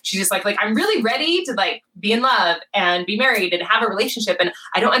happen. And she's just like I'm really ready to like be in love and be married and have a relationship. And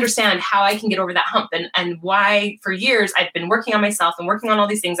I don't understand how I can get over that hump, and why for years I've been working on myself and working on all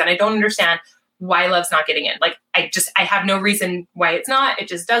these things, and I don't understand why love's not getting in. Like I have no reason why it's not. It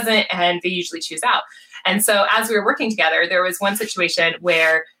just doesn't, and they usually choose out. And so as we were working together, there was one situation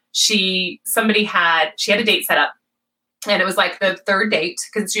where she had a date set up, and it was like the third date,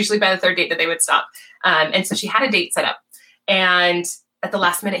 because it's usually by the third date that they would stop. And so she had a date set up, and at the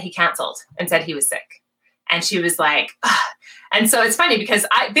last minute he canceled and said he was sick. And she was like, ugh. And so it's funny because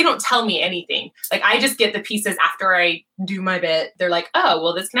they don't tell me anything. Like I just get the pieces after I do my bit. They're like, oh,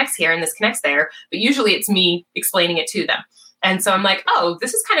 well, this connects here and this connects there. But usually it's me explaining it to them. And so I'm like, oh,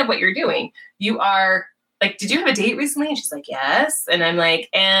 this is kind of what you're doing. You are like, did you have a date recently? And she's like, yes. And I'm like,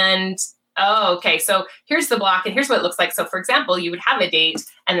 oh, okay. So here's the block and here's what it looks like. So for example, you would have a date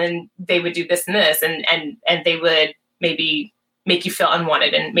and then they would do this and this, and they would maybe make you feel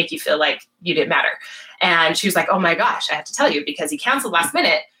unwanted and make you feel like you didn't matter. And she was like, oh my gosh, I have to tell you because he canceled last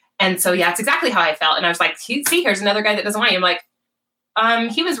minute. And so, yeah, it's exactly how I felt. And I was like, see, here's another guy that doesn't want you. I'm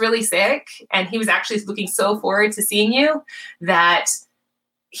like, he was really sick and he was actually looking so forward to seeing you that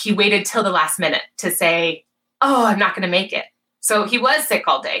he waited till the last minute to say, oh, I'm not going to make it. So he was sick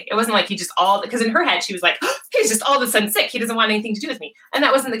all day. It wasn't like he just because in her head, she was like, oh, he's just all of a sudden sick. He doesn't want anything to do with me. And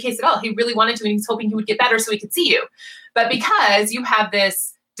that wasn't the case at all. He really wanted to, and he was hoping he would get better so he could see you. But because you have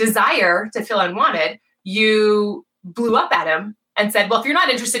this desire to feel unwanted, you blew up at him and said, well, if you're not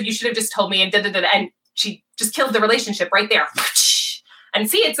interested, you should have just told me, and da-da-da-da. And she just killed the relationship right there. And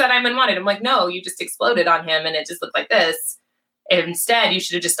see, it's that I'm unwanted. I'm like, no, you just exploded on him and it just looked like this. Instead, you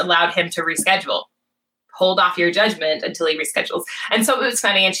should have just allowed him to reschedule. Hold off your judgment until he reschedules. And so it was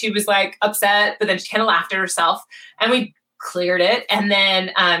funny. And she was like upset, but then she kind of laughed at herself and we cleared it. And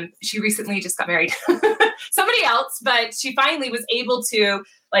then she recently just got married. Somebody else, but she finally was able to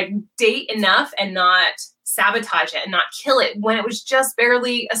like date enough and not sabotage it and not kill it when it was just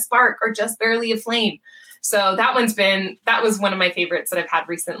barely a spark or just barely a flame. So that was one of my favorites that I've had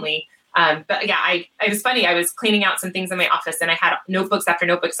recently. But yeah, it was funny. I was cleaning out some things in my office and I had notebooks after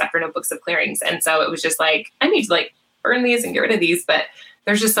notebooks after notebooks of clearings. And so it was just like, I need to like burn these and get rid of these, but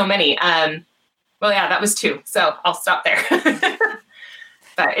there's just so many. Well, yeah, that was 2. So I'll stop there.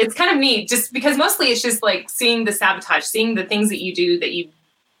 But it's kind of neat just because mostly it's just like seeing the sabotage, seeing the things that you do that you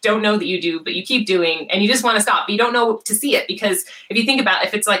don't know that you do, but you keep doing and you just want to stop, but you don't know to see it. Because if you think about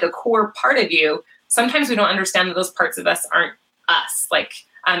if it's like a core part of you, sometimes we don't understand that those parts of us aren't us. Like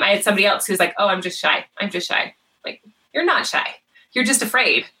I had somebody else who's like, oh, I'm just shy. Like, you're not shy. You're just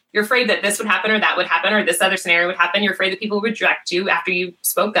afraid. You're afraid that this would happen or that would happen or this other scenario would happen. You're afraid that people would reject you after you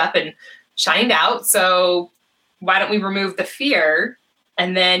spoke up and shined out. So why don't we remove the fear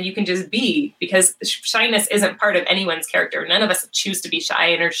and then you can just be, because shyness isn't part of anyone's character. None of us choose to be shy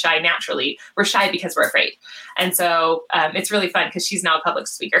and are shy naturally. We're shy because we're afraid. And so it's really fun because she's now a public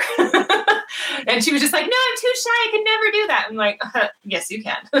speaker. And she was just like, no, I'm too shy. I can never do that. I'm like, yes, you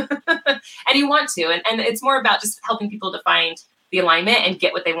can. And you want to. And it's more about just helping people to find the alignment and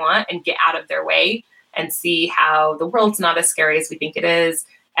get what they want and get out of their way and see how the world's not as scary as we think it is.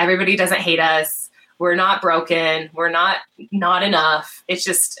 Everybody doesn't hate us. We're not broken. We're not enough. It's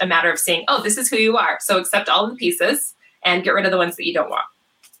just a matter of saying, oh, this is who you are. So accept all the pieces and get rid of the ones that you don't want.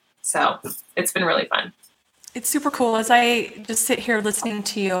 So it's been really fun. It's super cool. As I just sit here listening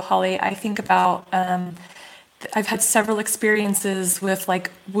to you, Holly, I think about, I've had several experiences with like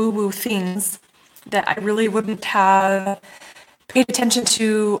woo-woo things that I really wouldn't have paid attention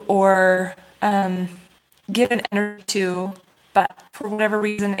to or given energy to. But for whatever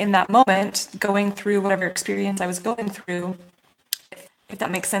reason in that moment, going through whatever experience I was going through, if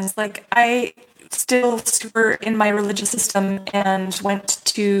that makes sense, like I still super in my religious system and went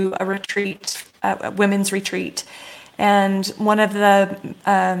to a retreat, a women's retreat. And one of the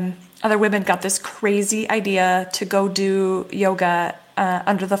other women got this crazy idea to go do yoga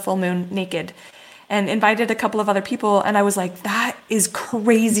under the full moon naked and invited a couple of other people. And I was like, that is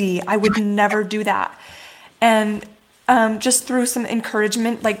crazy. I would never do that. And just through some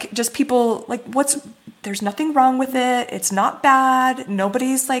encouragement, like just people like, there's nothing wrong with it. It's not bad.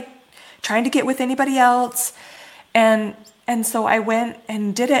 Nobody's like trying to get with anybody else. And so I went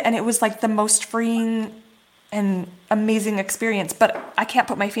and did it. And it was like the most freeing and amazing experience, but I can't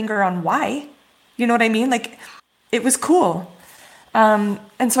put my finger on why, you know what I mean? Like it was cool. And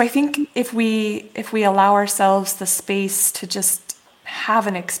so I think if we allow ourselves the space to just have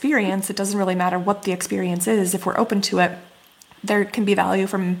an experience, it doesn't really matter what the experience is. If we're open to it, there can be value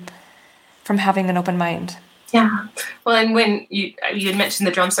from from having an open mind. Yeah. Well, and when you had mentioned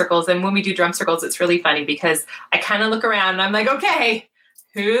the drum circles, and when we do drum circles, it's really funny because I kind of look around and I'm like, okay,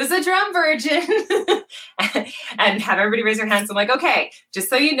 who's a drum virgin? And have everybody raise their hands. I'm like, okay, just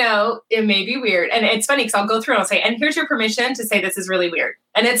so you know, it may be weird. And it's funny because I'll go through and I'll say, and here's your permission to say this is really weird.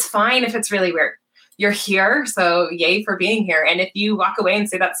 And it's fine if it's really weird. You're here, so yay for being here. And if you walk away and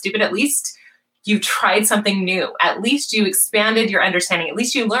say that's stupid, at least you tried something new. At least you expanded your understanding. At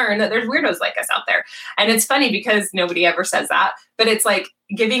least you learned that there's weirdos like us out there. And it's funny because nobody ever says that, but it's like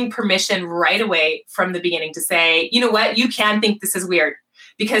giving permission right away from the beginning to say, you know what, you can think this is weird.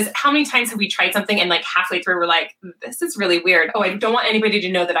 Because how many times have we tried something and like halfway through we're like, this is really weird. Oh, I don't want anybody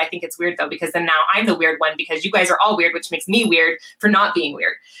to know that I think it's weird though, because then now I'm the weird one because you guys are all weird, which makes me weird for not being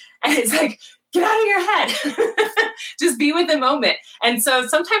weird. And it's like, get out of your head. Just be with the moment. And so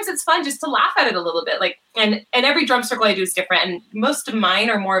sometimes it's fun just to laugh at it a little bit. Like, and every drum circle I do is different. And most of mine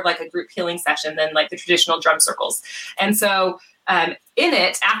are more of like a group healing session than like the traditional drum circles. And so in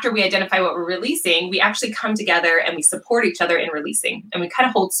it, after we identify what we're releasing, we actually come together and we support each other in releasing. And we kind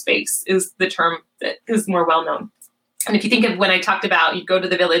of hold space is the term that is more well-known. And if you think of when I talked about you go to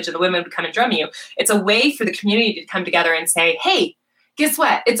the village and the women would come and drum you, it's a way for the community to come together and say, hey, guess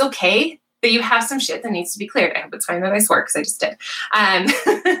what? It's okay that you have some shit that needs to be cleared. I hope it's fine that I swore because I just did.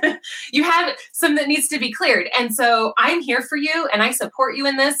 You have some that needs to be cleared. And so I'm here for you and I support you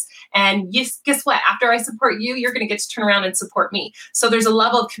in this. And yes, guess what? After I support you, you're going to get to turn around and support me. So there's a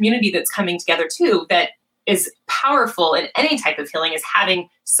level of community that's coming together too that is powerful in any type of healing, is having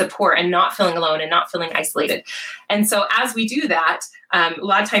support and not feeling alone and not feeling isolated. And so as we do that, a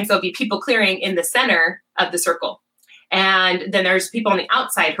lot of times there'll be people clearing in the center of the circle. And then there's people on the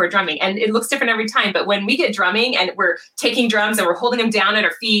outside who are drumming, and it looks different every time. But when we get drumming and we're taking drums and we're holding them down at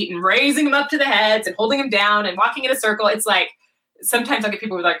our feet and raising them up to the heads and holding them down and walking in a circle, it's like, sometimes I'll get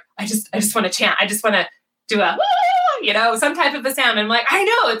people who are like, I just want to chant. I just want to do a, some type of a sound. And I'm like, I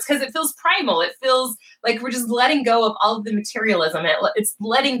know, it's because it feels primal. It feels like we're just letting go of all of the materialism. It's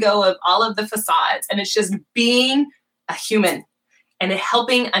letting go of all of the facades. And it's just being a human and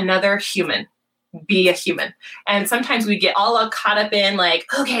helping another human be a human. And sometimes we get all caught up in like,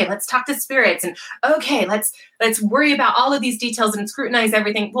 okay, let's talk to spirits, and okay, let's worry about all of these details and scrutinize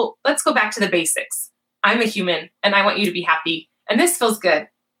everything. Well, let's go back to the basics. I'm a human and I want you to be happy. And this feels good.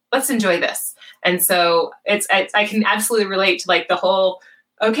 Let's enjoy this. And so I can absolutely relate to like the whole,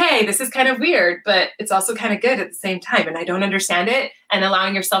 okay, this is kind of weird, but it's also kind of good at the same time. And I don't understand it, and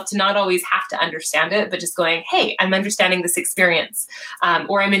allowing yourself to not always have to understand it, but just going, hey, I'm understanding this experience,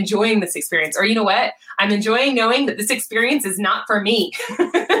 or I'm enjoying this experience, or you know what? I'm enjoying knowing that this experience is not for me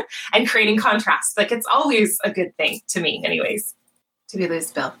and creating contrast. Like it's always a good thing to me anyways. To be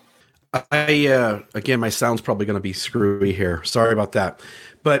lose Bill. Again, my sound's probably going to be screwy here. Sorry about that.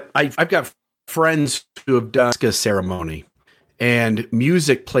 But I've got friends who have done a ceremony, and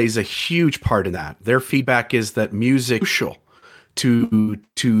music plays a huge part in that. Their feedback is that music is crucial to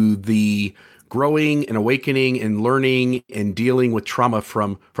the growing and awakening and learning and dealing with trauma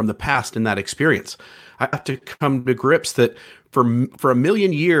from the past in that experience. I have to come to grips that for a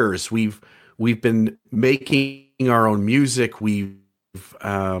million years we've been making our own music. We've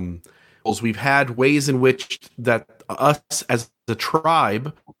had ways in which that us as a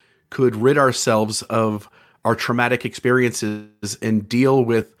tribe could rid ourselves of our traumatic experiences and deal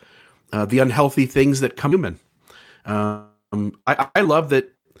with the unhealthy things that come human. I love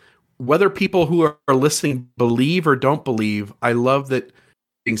that whether people who are listening believe or don't believe, I love that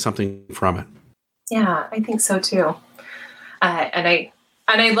getting something from it. Yeah, I think so too. And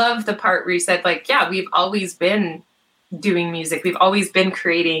I love the part where you said like, yeah, we've always been doing music. We've always been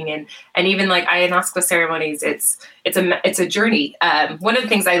creating, and even like ayahuasca ceremonies, it's a journey. One of the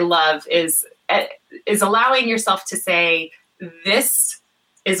things I love is allowing yourself to say, this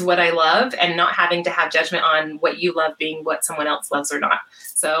is what I love, and not having to have judgment on what you love being what someone else loves or not.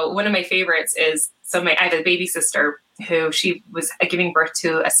 So one of my favorites is, I have a baby sister who she was giving birth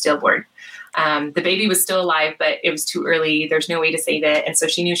to a stillborn. The baby was still alive, but it was too early. There's no way to save it. And so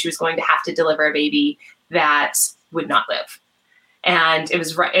she knew she was going to have to deliver a baby that would not live. And it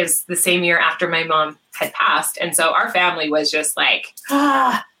was the same year after my mom had passed. And so our family was just like,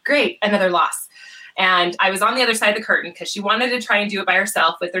 great, another loss. And I was on the other side of the curtain because she wanted to try and do it by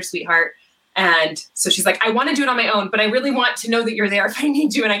herself with her sweetheart. And so she's like, I want to do it on my own, but I really want to know that you're there if I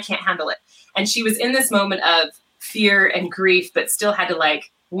need you and I can't handle it. And she was in this moment of fear and grief, but still had to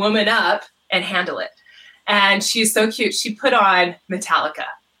like woman up and handle it. And she's so cute. She put on Metallica,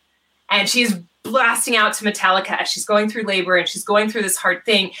 and she's blasting out to Metallica as she's going through labor and she's going through this hard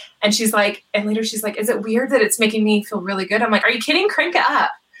thing. And she's like, and later she's like, is it weird that it's making me feel really good? I'm like, are you kidding? Crank it up.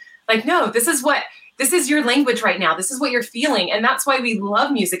 Like, no, this is your language right now. This is what you're feeling. And that's why we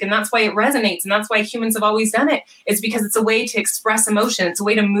love music. And that's why it resonates. And that's why humans have always done it. It's because it's a way to express emotion. It's a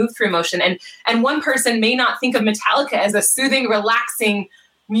way to move through emotion. And one person may not think of Metallica as a soothing, relaxing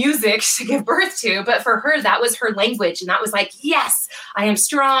music to give birth to, but for her, that was her language. And that was like, yes, I am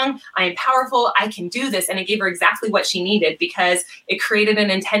strong. I am powerful. I can do this. And it gave her exactly what she needed because it created an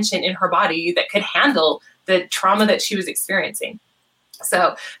intention in her body that could handle the trauma that she was experiencing.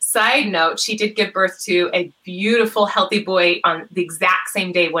 So, side note, she did give birth to a beautiful, healthy boy on the exact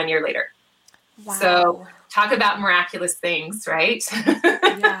same day 1 year later. Wow. So, talk about miraculous things, right?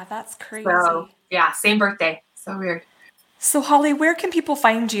 Yeah, that's crazy. So, yeah, same birthday. So weird. So, Holly, where can people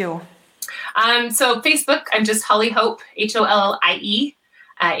find you? So, Facebook, I'm just Holly Hope, HOLIE,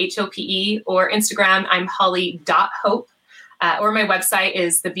 HOPE, or Instagram, I'm holly.hope, or my website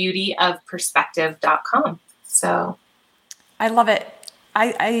is thebeautyofperspective.com. So, I love it.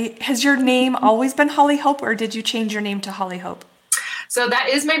 Has your name always been Holly Hope, or did you change your name to Holly Hope? So that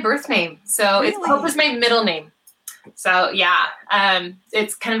is my birth name. So Really? Hope is my middle name. So yeah,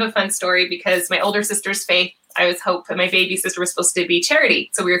 it's kind of a fun story because my older sister's Faith, I was Hope, and my baby sister was supposed to be Charity.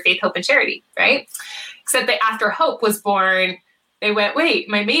 So we were Faith, Hope, and Charity, right? Except that after Hope was born, they went, wait,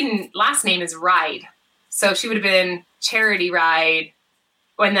 my maiden last name is Ride. So she would have been Charity Ride.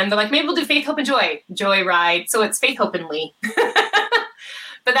 And then they're like, maybe we'll do Faith, Hope, and Joy. Joy Ride. So it's Faith, Hope, and Lee.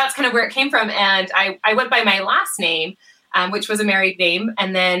 But that's kind of where it came from. And I went by my last name, which was a married name.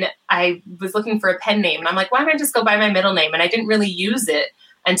 And then I was looking for a pen name. And I'm like, why don't I just go by my middle name? And I didn't really use it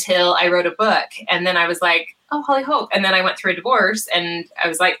until I wrote a book. And then I was like, oh, Holly Hope. And then I went through a divorce. And I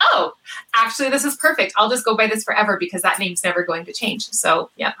was like, oh, actually, this is perfect. I'll just go by this forever because that name's never going to change.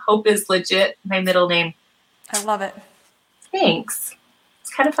 So, yeah, Hope is legit my middle name. I love it. Thanks. It's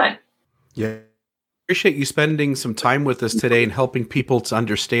kind of fun. Yeah. Appreciate you spending some time with us today and helping people to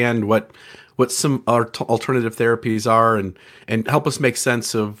understand what some alternative therapies are and help us make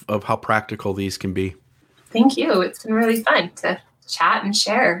sense of how practical these can be. Thank you. It's been really fun to chat and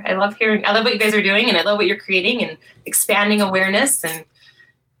share. I love what you guys are doing, and I love what you're creating and expanding awareness and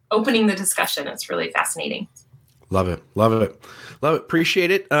opening the discussion. It's really fascinating. Love it. Love it. Love it.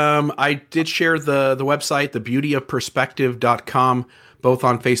 Appreciate it. I did share the website, thebeautyofperspective.com, both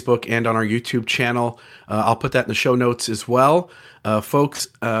on Facebook and on our YouTube channel. I'll put that in the show notes as well. Folks,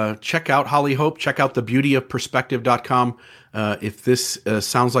 check out Holly Hope. Check out thebeautyofperspective.com. If this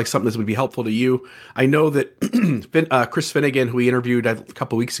sounds like something that would be helpful to you. I know that Chris Finnegan, who we interviewed a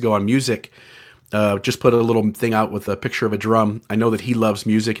couple weeks ago on music, just put a little thing out with a picture of a drum. I know that he loves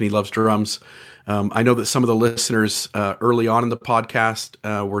music and he loves drums. I know that some of the listeners early on in the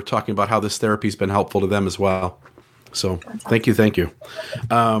podcast were talking about how this therapy has been helpful to them as well. So thank you.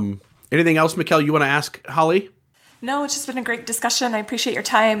 Anything else, Mikkel, you want to ask Holly? No, it's just been a great discussion. I appreciate your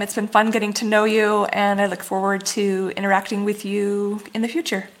time. It's been fun getting to know you, and I look forward to interacting with you in the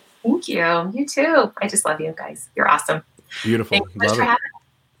future. Thank you. You too. I just love you guys. You're awesome. Beautiful. Thanks so much for having me.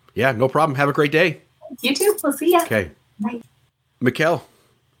 Yeah, no problem. Have a great day. You too. We'll see ya. Okay. Bye. Mikkel,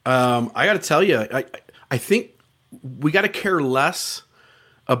 I got to tell you, I think we got to care less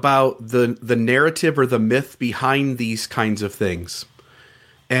about the narrative or the myth behind these kinds of things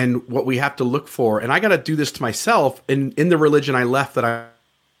and what we have to look for. And I got to do this to myself in the religion I left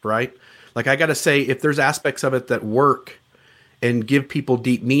right? Like I got to say, if there's aspects of it that work and give people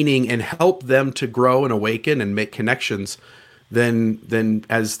deep meaning and help them to grow and awaken and make connections, then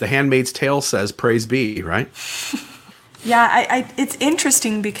as the Handmaid's Tale says, praise be, right? Yeah, it's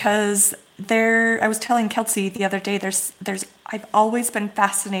interesting because I was telling Kelsey the other day, I've always been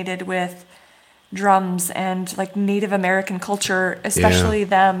fascinated with drums and like Native American culture, especially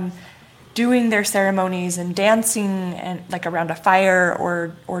them doing their ceremonies and dancing and like around a fire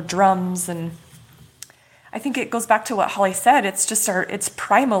or drums. And I think it goes back to what Holly said. It's just it's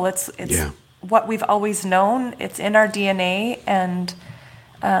primal. It's what we've always known. It's in our DNA, and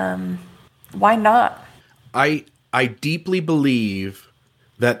why not? I deeply believe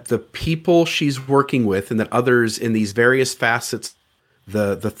that the people she's working with and that others in these various facets,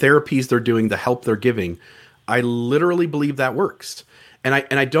 the therapies they're doing, the help they're giving, I literally believe that works. And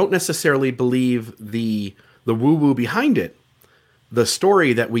I don't necessarily believe the woo-woo behind it, the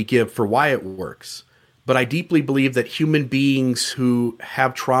story that we give for why it works. But I deeply believe that human beings who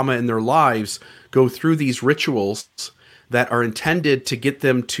have trauma in their lives go through these rituals that are intended to get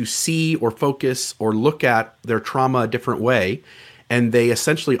them to see or focus or look at their trauma a different way. And they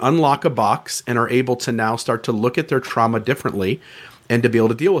essentially unlock a box and are able to now start to look at their trauma differently and to be able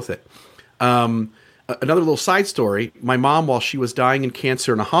to deal with it. Another little side story, my mom, while she was dying in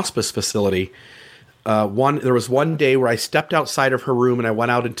cancer in a hospice facility, There was one day where I stepped outside of her room and I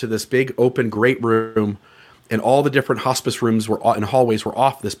went out into this big open great room, and all the different hospice rooms and hallways were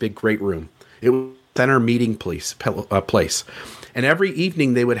off this big great room. It was a center meeting place. And every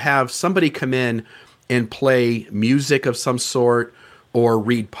evening they would have somebody come in and play music of some sort or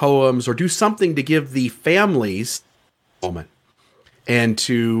read poems or do something to give the families a moment and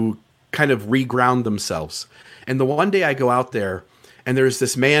to kind of reground themselves. And the one day I go out there and there's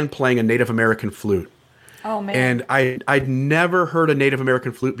this man playing a Native American flute. Oh, man. And I'd never heard a Native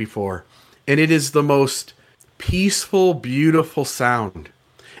American flute before. And it is the most peaceful, beautiful sound.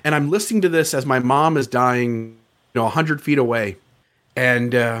 And I'm listening to this as my mom is dying, 100 feet away.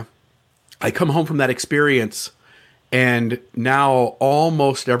 And I come home from that experience, and now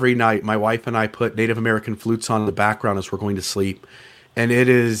almost every night, my wife and I put Native American flutes on in the background as we're going to sleep. And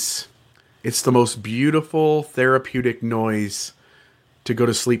it's the most beautiful, therapeutic noise to go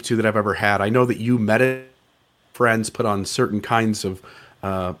to sleep to that I've ever had. I know that you friends put on certain kinds of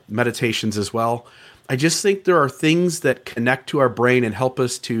meditations as well. I just think there are things that connect to our brain and help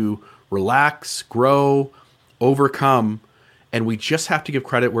us to relax, grow, overcome, and we just have to give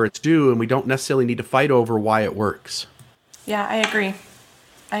credit where it's due, and we don't necessarily need to fight over why it works. Yeah, I agree.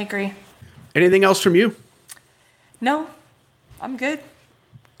 Anything else from you? No, I'm good.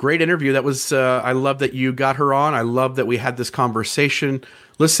 Great interview. That was, I love that you got her on. I love that we had this conversation.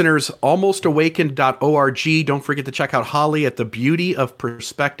 Listeners, almostawakened.org. Don't forget to check out Holly at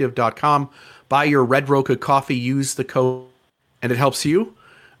thebeautyofperspective.com. Buy your Red Roca coffee, use the code, and it helps you.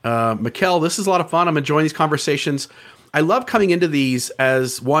 Mikkel, this is a lot of fun. I'm enjoying these conversations. I love coming into these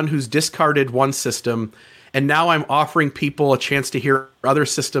as one who's discarded one system, and now I'm offering people a chance to hear other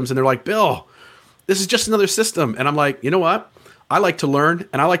systems, and they're like, Bill, this is just another system. And I'm like, you know what? I like to learn,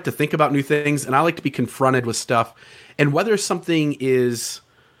 and I like to think about new things, and I like to be confronted with stuff. And whether something is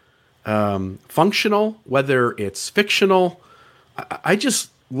functional, whether it's fictional, I just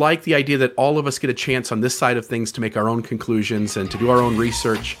like the idea that all of us get a chance on this side of things to make our own conclusions and to do our own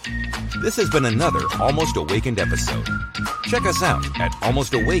research. This has been another Almost Awakened episode. Check us out at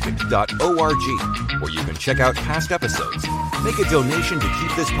almostawakened.org, where you can check out past episodes, make a donation to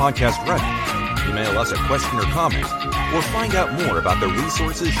keep this podcast running, email us a question or comment, or find out more about the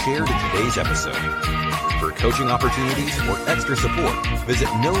resources shared in today's episode. For coaching opportunities or extra support, visit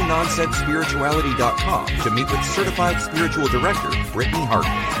NoNonsenseSpirituality.com to meet with Certified Spiritual Director Brittany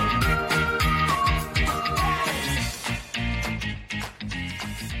Hartman.